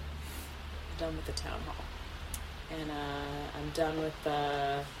about it. I'm done with the town hall. And I'm done with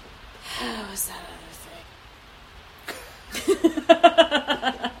the... What's that other thing?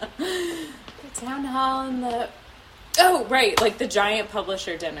 The town hall and the... Oh, right, like the giant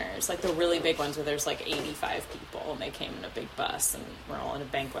publisher dinners, like the really big ones where there's like 85 people and they came in a big bus and we're all in a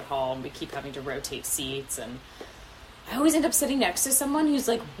banquet hall and we keep having to rotate seats, and I always end up sitting next to someone who's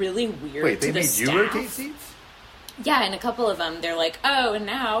like really weird. Wait, they to the made staff. you rotate seats? Yeah, and a couple of them, they're like, oh, and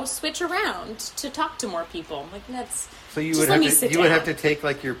now switch around to talk to more people. I'm like, that's... So you just would let have me to sit you would down. have to take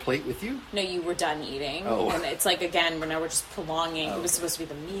like your plate with you? No, you were done eating. Oh. And it's like, again, now we're just prolonging. It was supposed to be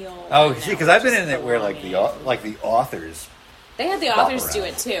the meal. Oh, and see, now because we're I've been just in it where like the authors. They had the Bop authors do around.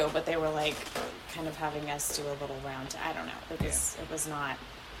 it too, but they were like kind of having us do a little round. I don't know. It was not.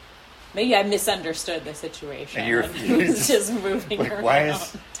 Maybe I misunderstood the situation. And you're it was just moving like, around. why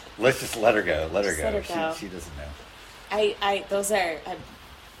is? Let's just let her go. Let her Just go. let her go. She doesn't know. I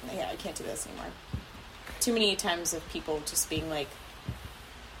can't do this anymore. Too many times of people just being like,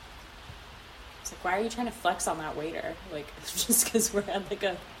 it's like, why are you trying to flex on that waiter? Like, just because we're at like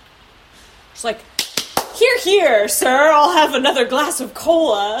a, it's like, here, sir, I'll have another glass of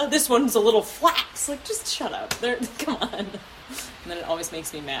cola. This one's a little flat. It's like, just shut up. Come on. And then it always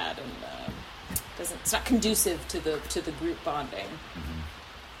makes me mad, and it's not conducive to the group bonding.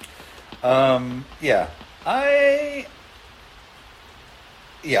 Yeah.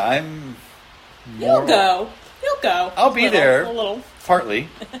 I'm more... You'll go. I'll be there. A little. Partly.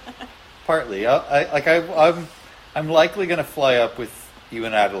 I'm likely going to fly up with you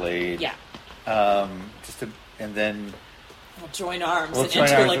and Adelaide. Yeah. And then We'll join arms We'll and join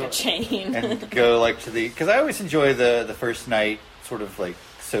enter arms like a chain. and go like to because I always enjoy the first night sort of like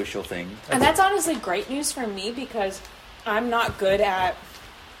social thing. And that's honestly great news for me because I'm not good at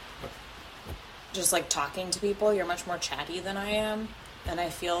just like talking to people. You're much more chatty than I am. And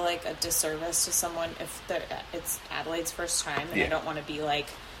I feel like a disservice to someone if it's Adelaide's first time, and I don't want to be like,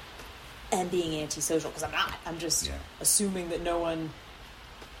 I'm being antisocial, because I'm not. I'm just assuming that no one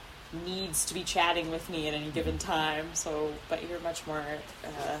needs to be chatting with me at any given time. So, but you're much more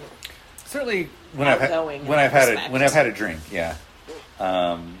certainly when outgoing I've had a drink, in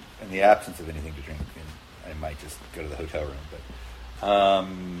the absence of anything to drink, and I might just go to the hotel room,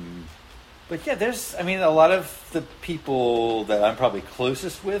 But yeah, there's, a lot of the people that I'm probably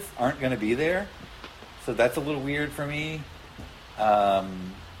closest with aren't going to be there. So that's a little weird for me.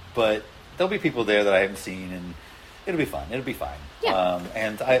 But there'll be people there that I haven't seen, and it'll be fun. It'll be fine. Yeah.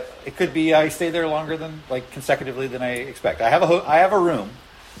 And it could be I stay there longer than, consecutively than I expect. I have a room.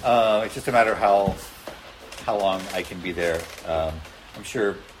 It's just a matter of how long I can be there. I'm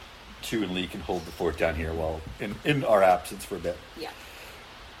sure Chu and Lee can hold the fort down here while in our absence for a bit. Yeah.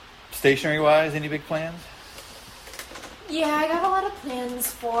 Stationery-wise, any big plans? Yeah, I got a lot of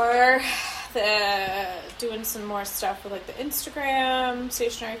plans for doing some more stuff with the Instagram,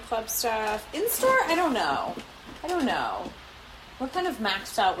 stationery club stuff. In-store, I don't know. We're kind of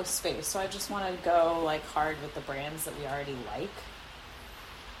maxed out with space, so I just want to go hard with the brands that we already like.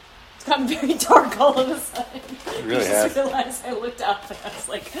 It's gotten very dark all of a sudden. It really has. I just realized I looked up and I was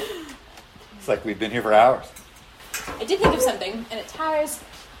like... It's like we've been here for hours. I did think of something, and it ties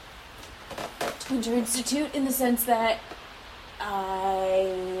to Winter Institute in the sense that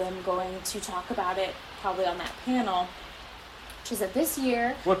I am going to talk about it probably on that panel, which is that this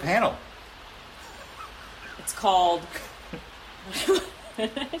year... What panel? It's called...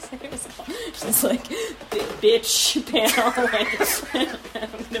 I said it was called... It's like, bitch panel.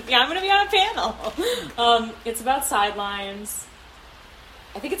 I'm going to be on a panel. It's about sidelines.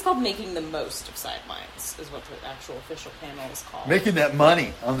 I think it's called Making the Most of Sidelines, is what the actual official panel is called. Making that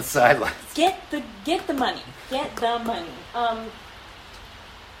money on the sidelines. Get the money. Get the money.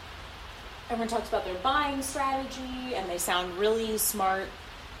 Everyone talks about their buying strategy, and they sound really smart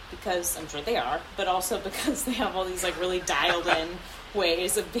because I'm sure they are, but also because they have all these really dialed in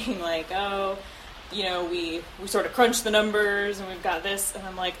ways of being we sort of crunch the numbers and we've got this, and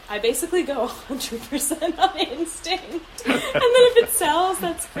I'm I basically go 100% on instinct. And then if it sells,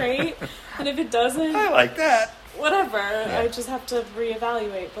 that's great. And if it doesn't, I like that. Whatever. Yeah. I just have to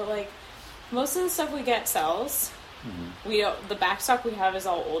reevaluate. But most of the stuff we get sells. Mm-hmm. The backstock we have is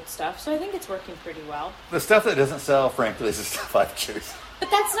all old stuff, so I think it's working pretty well. The stuff that doesn't sell, frankly, is the stuff I've chosen. But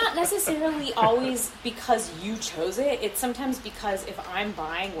that's not necessarily always because you chose it. It's sometimes because if I'm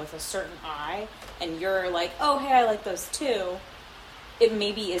buying with a certain eye and you're oh, hey, I like those too, it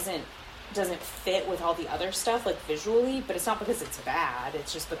maybe isn't doesn't fit with all the other stuff, like visually, but it's not because it's bad.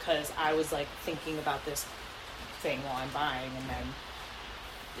 It's just because I was like thinking about this thing while I'm buying, and then,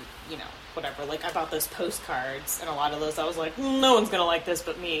 you know, whatever. Like, I bought those postcards, and a lot of those I was like, no one's gonna like this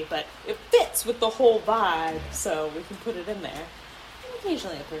but me, but it fits with the whole vibe, so we can put it in there. And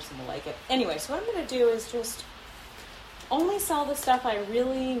occasionally a person will like it. Anyway, so what I'm gonna do is just only sell the stuff I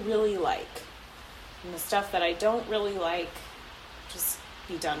really, really like. And the stuff that I don't really like, just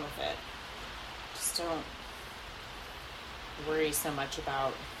be done with it. Just don't worry so much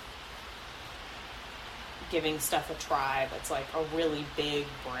about giving stuff a try that's like a really big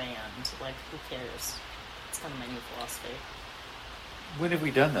brand. Like, who cares? It's kind of my new philosophy. When have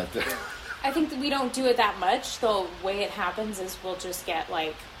we done that, though? I think that we don't do it that much. The way it happens is we'll just get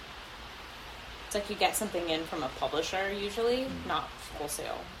like, it's like you get something in from a publisher usually, not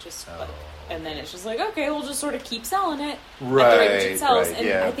wholesale. Just like, and then it's just like, okay, we'll just sort of keep selling it at the rate which it sells. Right, and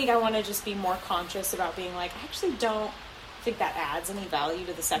yeah. I think I want to just be more conscious about being like, I actually don't think that adds any value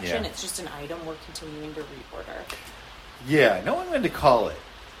to the section. Yeah. It's just an item we're continuing to reorder. Yeah, no one when to call it.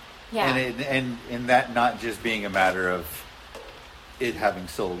 Yeah. And that not just being a matter of it having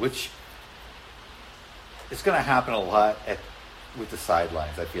sold, which is going to happen a lot with the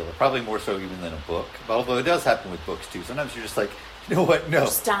sidelines, I feel. Probably more so even than a book. But although it does happen with books too. Sometimes you're just like, you know what? No. We're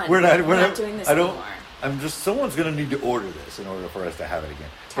just done. We're not doing this I don't, anymore. I'm just, someone's going to need to order this in order for us to have it again.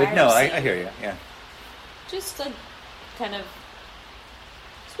 Tired But no, of I seeing hear you. Yeah. Just like kind of,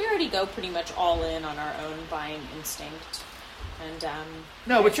 because we already go pretty much all in on our own buying instinct. And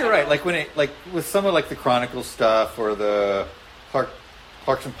No, but you're right. Like when it, like with some of like the Chronicle stuff or the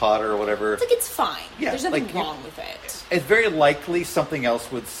Clarkson Potter or whatever. it's like, it's fine. Yeah, There's nothing like wrong with it. It's very likely something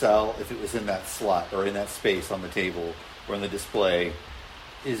else would sell if it was in that slot or in that space on the table or in the display.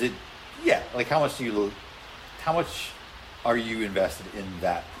 Is it? Yeah. Like how much are you invested in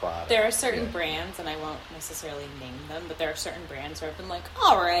that product? There are certain Yeah. brands, and I won't necessarily name them, but there are certain brands where I've been like,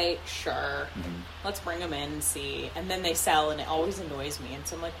 all right, sure, let's bring them in and see. And then they sell, and it always annoys me. And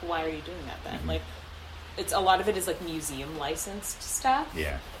so I'm like, why are you doing that then? Like, it's a lot of it is like museum licensed stuff.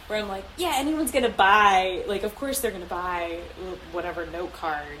 Yeah. Where I'm like, yeah, anyone's going to buy, like, of course they're going to buy whatever note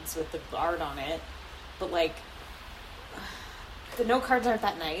cards with the art on it. But, like, the note cards aren't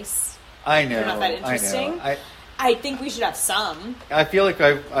that nice. I know. They're not that interesting. I know. I think we should have some. I feel like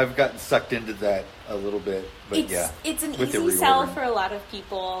I've gotten sucked into that a little bit, but It's an with the easy sell reordering. for a lot of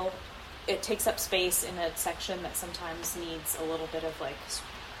people. It takes up space in a section that sometimes needs a little bit of like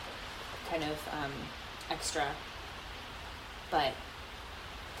kind of extra. But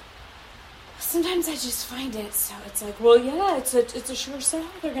sometimes I just find it so it's like, well, yeah, it's a sure sell.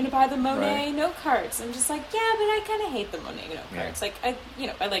 They're going to buy the Monet Right. note cards. I'm just like, yeah, but I kind of hate the Monet note Yeah. cards. Like I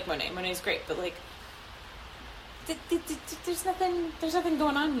like Monet. Monet's great, but like there's nothing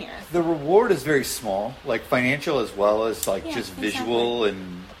going on here. The reward is very small, like financial as well as like Yeah, just exactly. visual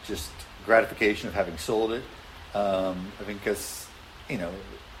and just gratification of having sold it. I mean, because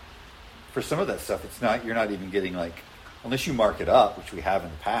for some of that stuff, you're not even getting like, unless you mark it up, which we have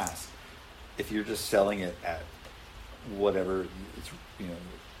in the past. If you're just selling it at whatever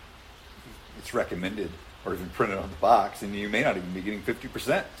it's recommended or even printed on the box, and you may not even be getting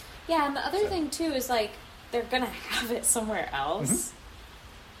 50%. Yeah, and the other So- thing too is like they're gonna have it somewhere else.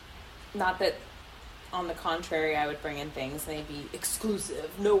 Not that, on the contrary, I would bring in things and they'd be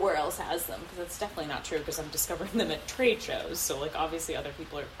exclusive. Nowhere else has them, because that's definitely not true. Because I'm discovering them at trade shows, so like obviously other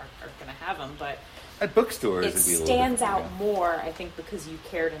people are gonna have them, but At bookstores, it it'd be a little stands different, out more, I think, because you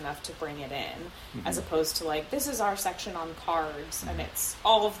cared enough to bring it in, as opposed to like, this is our section on cards, and it's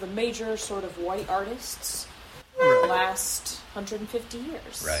all of the major sort of white artists the last 150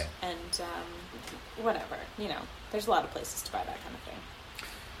 years. Right. And whatever, there's a lot of places to buy that kind of thing.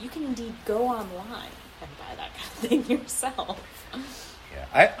 You can indeed go online and buy that kind of thing yourself.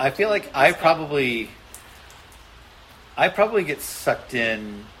 Yeah, I feel like I probably get sucked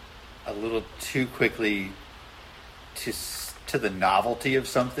in a little too quickly to the novelty of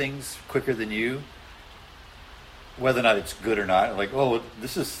some things quicker than you. Whether or not it's good or not, I'm like, oh,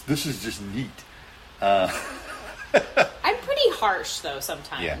 this is just neat. I'm pretty harsh though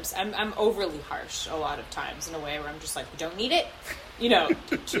sometimes. Yeah. I'm overly harsh a lot of times in a way where I'm just like, we don't need it.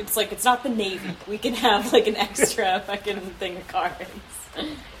 It's like, it's not the Navy. We can have like an extra fucking thing of cards.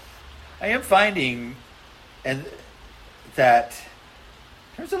 I am finding, and that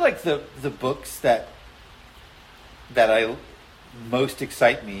in terms of like the books that I most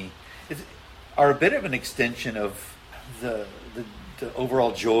excite me are a bit of an extension of the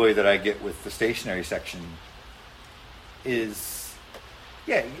overall joy that I get with the stationery section. It's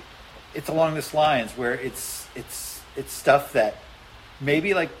along this lines where it's stuff that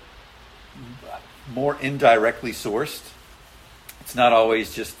maybe like more indirectly sourced. It's not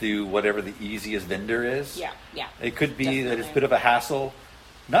always just through whatever the easiest vendor is. Yeah. It could be that it's Definitely. a bit of a hassle.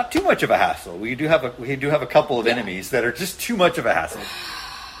 Not too much of a hassle. We do have a couple of Yeah. enemies that are just too much of a hassle.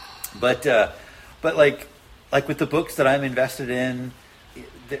 But like with the books that I'm invested in,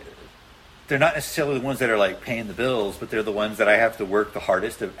 they're not necessarily the ones that are like paying the bills, but they're the ones that I have to work the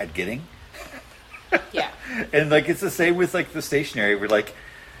hardest at getting. Yeah. And like it's the same with like the stationery. We're like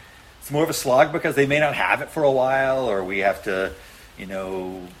it's more of a slog because they may not have it for a while, or we have to,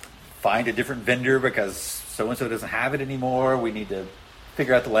 find a different vendor because so and so doesn't have it anymore. We need to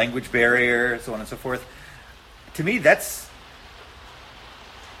figure out the language barrier, so on and so forth. To me, that's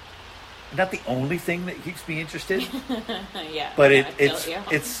not the only thing that keeps me interested, Yeah. but I feel you.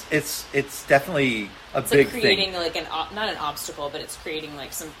 it's definitely a It's big like creating thing. like not an obstacle, but it's creating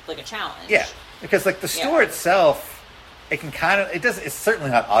like a challenge. Yeah, because like the store itself, it can it's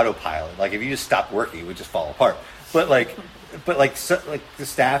certainly not autopilot. Like if you just stop working, it would just fall apart. But like the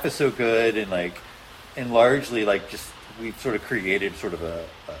staff is so good, and largely like just we've sort of created sort of a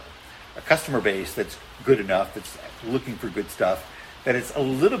customer base that's good enough, that's looking for good stuff, that it's a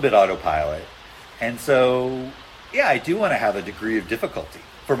little bit autopilot. And so, yeah, I do want to have a degree of difficulty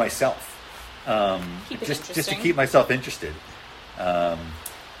for myself, Keep it just to interesting. keep myself interested.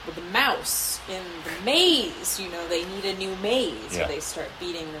 With the mouse in the maze, they need a new maze, Yeah. or they start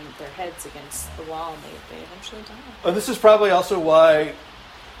beating their heads against the wall, and they eventually die. And this is probably also why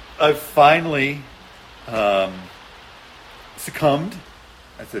I've finally succumbed.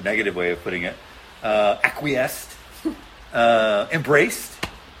 That's a negative way of putting it. Acquiesced. Embraced.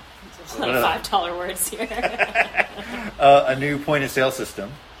 There's a lot of $5 words here. A new point of sale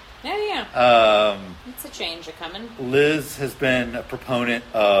system. Yeah. It's a change coming. Liz has been a proponent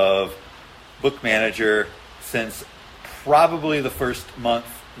of Book Manager since probably the first month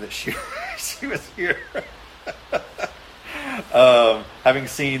that she was here. Having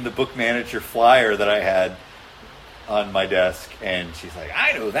seen the Book Manager flyer that I had on my desk, and she's like,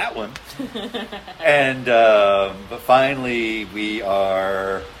 I know that one. And but finally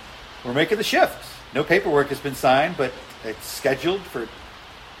we're making the shift. No paperwork has been signed, but it's scheduled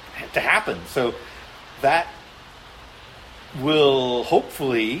to happen. So that will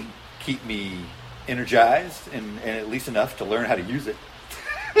hopefully keep me energized and at least enough to learn how to use it.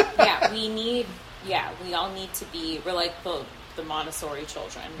 We all need to be, we're like the Montessori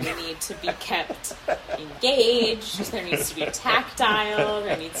children. We need to be kept engaged. There needs to be tactile.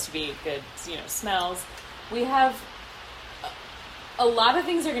 There needs to be good, smells. We have a lot of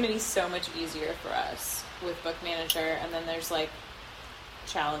things are going to be so much easier for us with Book Manager, and then there's like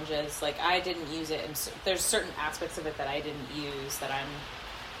challenges. Like I didn't use it, and there's certain aspects of it that I didn't use that I'm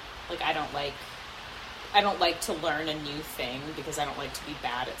like I don't like to learn a new thing because I don't like to be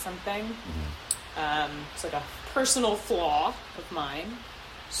bad at something. Mm-hmm. It's like a personal flaw of mine.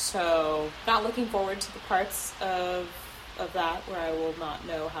 So not looking forward to the parts of that where I will not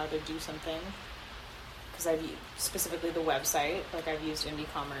know how to do something. Because I've used, specifically the website, like I've used Indie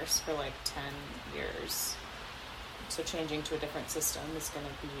Commerce for like 10 years. So changing to a different system is going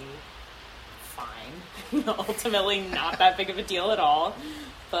to be fine. Ultimately not that big of a deal at all.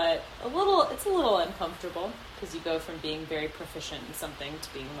 But it's a little uncomfortable because you go from being very proficient in something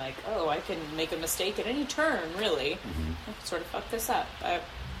to being like, oh, I can make a mistake at any turn, really. Mm-hmm. I can sort of fuck this up. But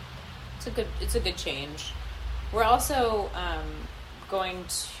it's a good change. We're also going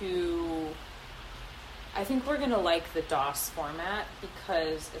to, I think we're going to like the DOS format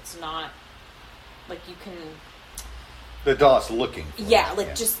because it's not like you can. The DOS looking.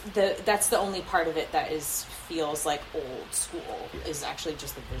 Just that's the only part of it that feels like old school is actually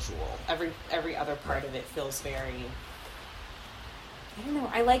just the visual. Every other part of it feels very. I don't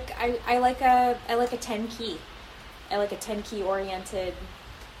know. I like a 10 key. I like a 10 key oriented.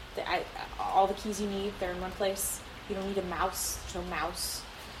 All the keys you need, they're in one place. You don't need a mouse. There's no mouse.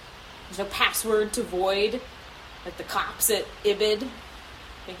 There's no password to void, like the cops at Ibid,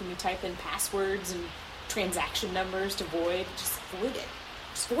 making you type in passwords and transaction numbers to void. Just void it.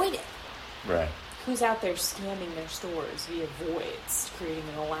 Just void it. Right. Who's out there scamming their stores via voids, creating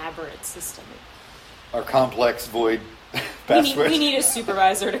an elaborate system? Our complex void password. We need a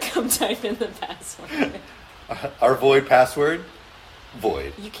supervisor to come type in the password. Our void password?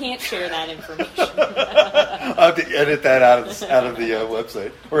 Void. You can't share that information. I'll have to edit that out of the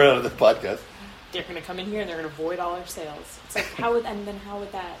website or out of the podcast. They're going to come in here and they're going to void all our sales. It's like, how would that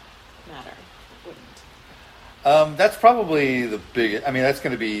matter? It wouldn't. That's probably the big. I mean, that's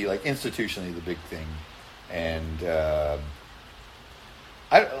going to be like institutionally the big thing, and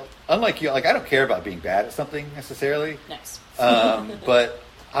unlike you, like I don't care about being bad at something necessarily. Nice. But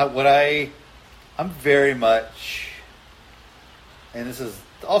I'm very much, and this is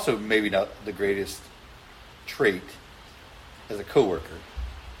also maybe not the greatest trait as a coworker,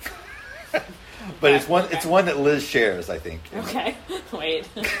 but it's one that Liz shares, I think. Okay, wait.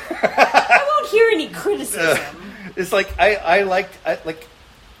 I won't hear any criticism. It's like I like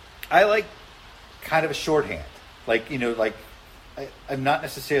kind of a shorthand, like I'm not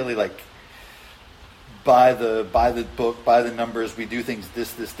necessarily like by the book, by the numbers. We do things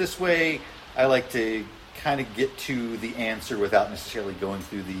this way. I like to kind of get to the answer without necessarily going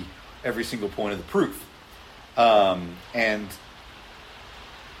through every single point of the proof. And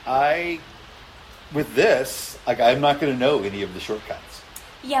with this, like, I'm not going to know any of the shortcuts.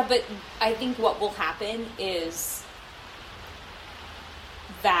 Yeah, but I think what will happen is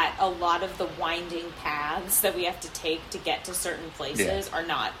that a lot of the winding paths that we have to take to get to certain places is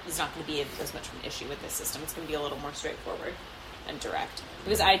not going to be as much of an issue with this system. It's going to be a little more straightforward and direct.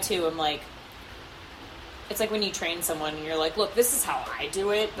 Because I, too, am like, it's like when you train someone and you're like, look, this is how I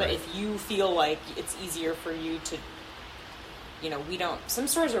do it, but if you feel like it's easier for you to, some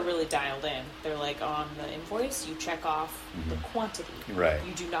stores are really dialed in. They're like, on the invoice, you check off the quantity. Right.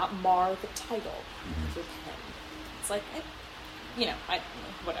 You do not mar the title with your pen. It's like,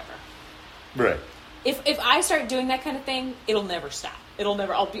 whatever. Right. If I start doing that kind of thing, it'll never stop.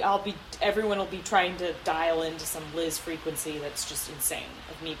 Everyone will be trying to dial into some Liz frequency that's just insane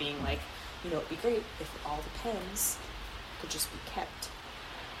of me being like, it'd be great if all the pens could just be kept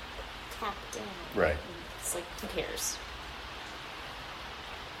tapped in. Right. And it's like, who cares?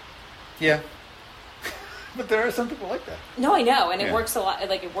 Yeah. But there are some people like that. No, I know, and it works a lot.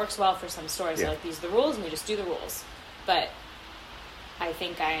 Like, it works well for some stores. Yeah. They're like, these are the rules, and we just do the rules. But I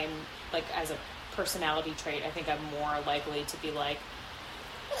think I'm, like, as a personality trait, I think I'm more likely to be like,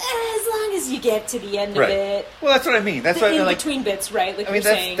 as long as you get to the end of it. Well, that's what I mean. That's what I mean. Like, between bits, right? Like, you're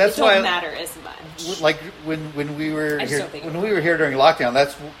saying, that's it don't matter as much. Like when we were here during lockdown,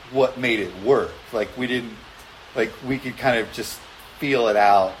 that's what made it work. Like, we didn't, like, we could kind of just feel it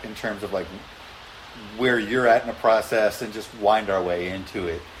out in terms of like where you're at in the process and just wind our way into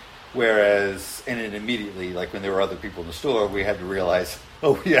it. Whereas, and then immediately, like when there were other people in the store, we had to realize,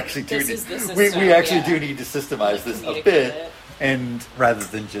 we actually do need to systemize this a bit. And rather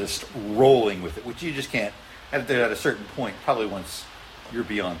than just rolling with it, which you just can't, at a certain point, probably once you're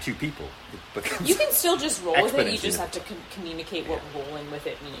beyond two people, it becomes you can still just roll with it. You just have to communicate what rolling with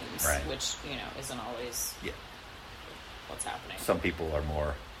it means, which, isn't always what's happening. Some people are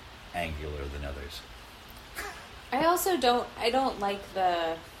more angular than others. I also don't like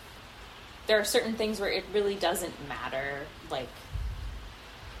there are certain things where it really doesn't matter, like,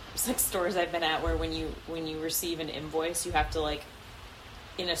 there's like stores I've been at where when you receive an invoice, you have to, like,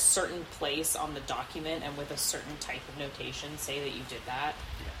 in a certain place on the document and with a certain type of notation, say that you did that.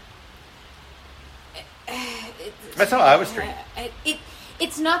 That's how I was trained.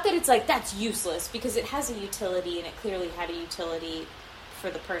 It's not that it's like that's useless, because it has a utility and it clearly had a utility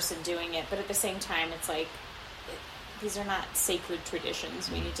for the person doing it, but at the same time, it's like these are not sacred traditions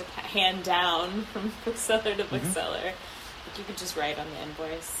we need to hand down from bookseller to bookseller. Like, you could just write on the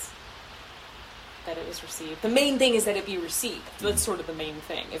invoice that it was received. The main thing is that it be received. That's sort of the main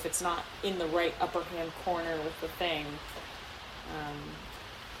thing. If it's not in the right upper hand corner with the thing,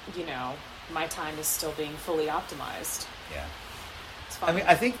 my time is still being fully optimized. Yeah. It's fine. I mean,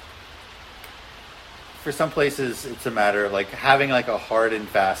 I think for some places it's a matter of like having like a hard and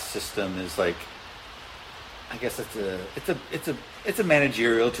fast system is like, I guess it's a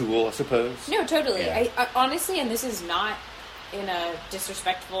managerial tool, I suppose. No, totally. Yeah. I honestly, and this is not in a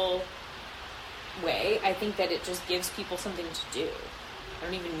disrespectful way, I think that it just gives people something to do. I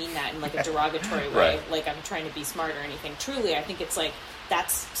don't even mean that in like a derogatory way, like I'm trying to be smart or anything. Truly, I think it's like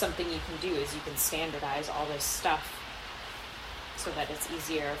that's something you can do is you can standardize all this stuff so that it's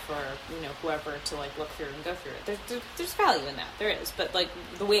easier for whoever to like look through and go through it. There's value in that, there is, but like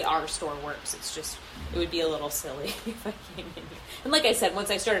the way our store works, it's just it would be a little silly if I came in here. And like I said,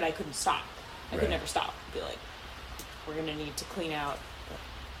 once I started, I couldn't stop. I could never stop. I'd be like, we're gonna need to clean out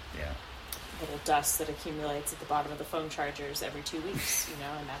the little dust that accumulates at the bottom of the phone chargers every 2 weeks,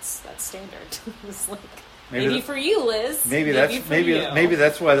 and that's standard. It's like maybe for you, Liz. Maybe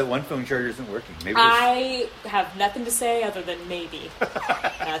that's why that one phone charger isn't working. Maybe I have nothing to say other than maybe.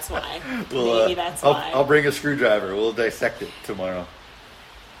 That's why. Maybe that's why. I'll bring a screwdriver. We'll dissect it tomorrow.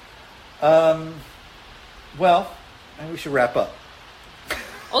 Well, we should wrap up.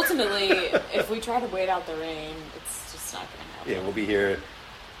 Ultimately, if we try to wait out the rain, it's just not going to happen. Yeah, we'll be here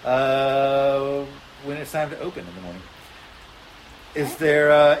when it's time to open in the morning. Is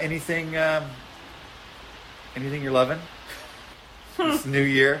there anything you're loving? this new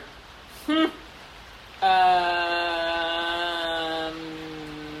year? Yeah.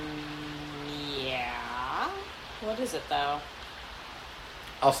 What is it, though?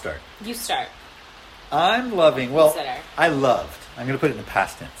 I'll start. You start. I'm loving, well, Consider. I loved. I'm going to put it in the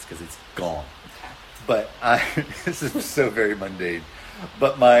past tense because it's gone. Okay. But this is so very mundane.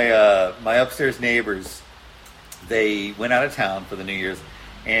 But my upstairs neighbors, they went out of town for the New Year's,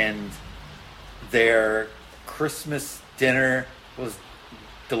 and their Christmas dinner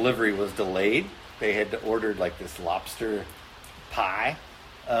delivery was delayed. They had ordered like this lobster pie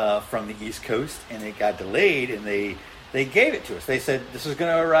from the East Coast, and it got delayed, and they gave it to us. They said this is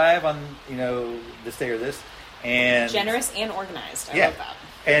going to arrive on this day or this, and Generous and organized. I yeah, love that.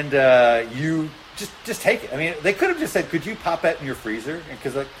 and you just take it. I mean, they could have just said, "Could you pop that in your freezer?"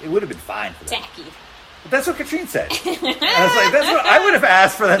 Because it would have been fine for them. Tacky. But that's what Katrine said. I was like, that's what I would have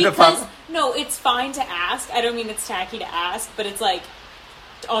asked for them to Because, pop. no, it's fine to ask. I don't mean it's tacky to ask, but it's like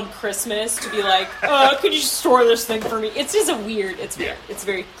on Christmas to be like, could you store this thing for me? It's just weird. It's weird. It's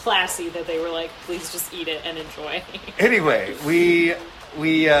very classy that they were like, please just eat it and enjoy. Anyway, we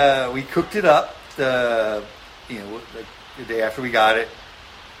cooked it up the day after we got it,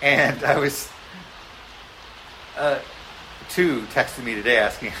 and I was two texted me today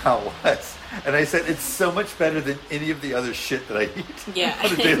asking how it was, and I said it's so much better than any of the other shit that I eat. Yeah,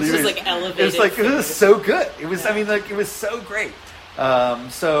 on a daily it's just basis. like elevated. It was like it was food. so good. It was. Yeah. I mean, like it was so great.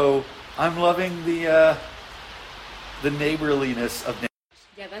 So I'm loving the neighborliness of.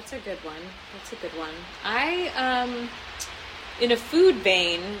 Yeah, that's a good one. That's a good one. I, in a food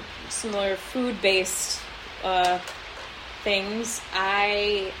vein, similar food-based things,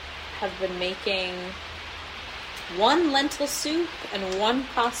 I have been making one lentil soup and one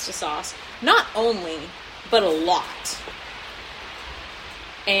pasta sauce. Not only, but a lot.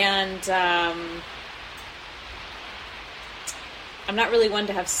 And I'm not really one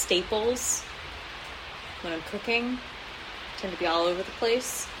to have staples when I'm cooking. Tend to be all over the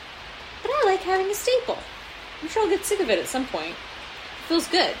place, but I like having a staple. I'm sure I'll get sick of it at some point. It feels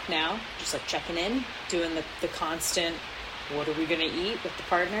good now, just like checking in, doing the constant, what are we going to eat with the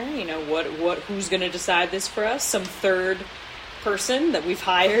partner? Who's going to decide this for us? Some third person that we've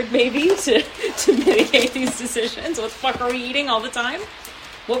hired maybe to mitigate these decisions. What the fuck are we eating all the time?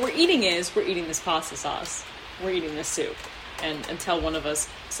 What we're eating is, we're eating this pasta sauce. We're eating this soup. And until one of us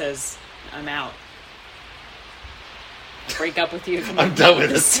says, I'm out. I'll break up with you if I'm done with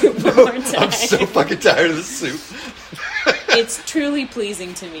this soup one more time. I'm so fucking tired of this soup. It's truly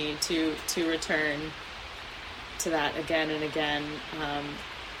pleasing to me to return to that again and again.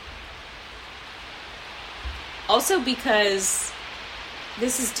 Also because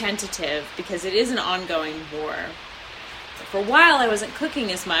this is tentative, because it is an ongoing war. For a while I wasn't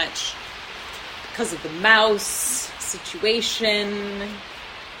cooking as much because of the mouse situation.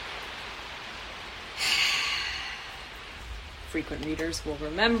 Frequent readers will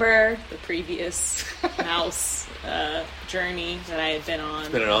remember the previous mouse journey that I had been on.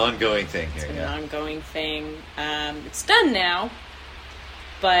 It's been an ongoing thing here. It's been an ongoing thing. It's done now,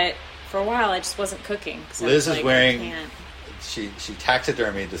 but for a while I just wasn't cooking. Liz is wearing. She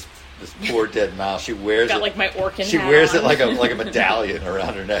taxidermied this poor dead mouse. She wears got it like my Orkin. She hat wears on. it like a medallion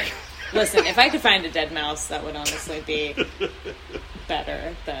around her neck. Listen, if I could find a dead mouse, that would honestly be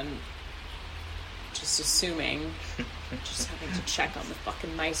better than just assuming. Just having to check on the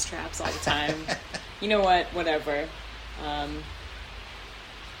fucking mice traps all the time. You know what? Whatever.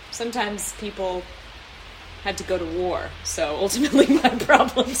 Sometimes people had to go to war, so ultimately my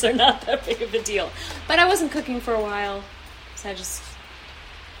problems are not that big of a deal. But I wasn't cooking for a while, so I just...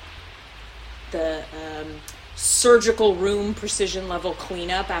 The surgical room precision level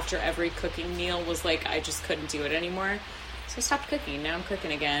cleanup after every cooking meal was like, I just couldn't do it anymore. So I stopped cooking. Now I'm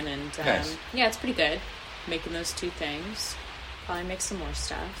cooking again, and Nice. yeah, it's pretty good. Making those two things. Probably make some more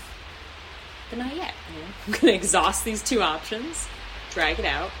stuff. But not yet. I'm going to exhaust these two options. Drag it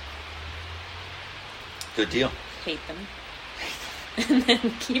out. Good deal. Hate them. And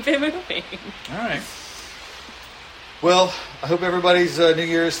then keep it moving. All right. Well, I hope everybody's New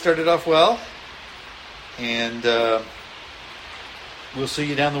Year's started off well. And we'll see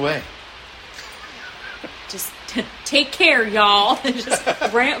you down the way. Just take care, y'all. Just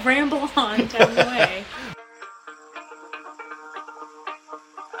ramble on down the way.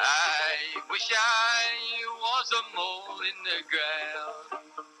 I wish I was a mole in the ground.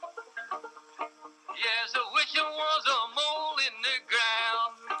 Yes, I wish I was a mole in the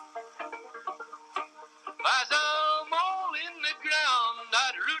ground. If I was a mole in the ground,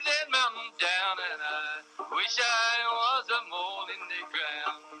 I'd root that mountain down, and I wish I was a mole in the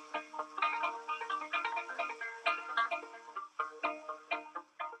ground.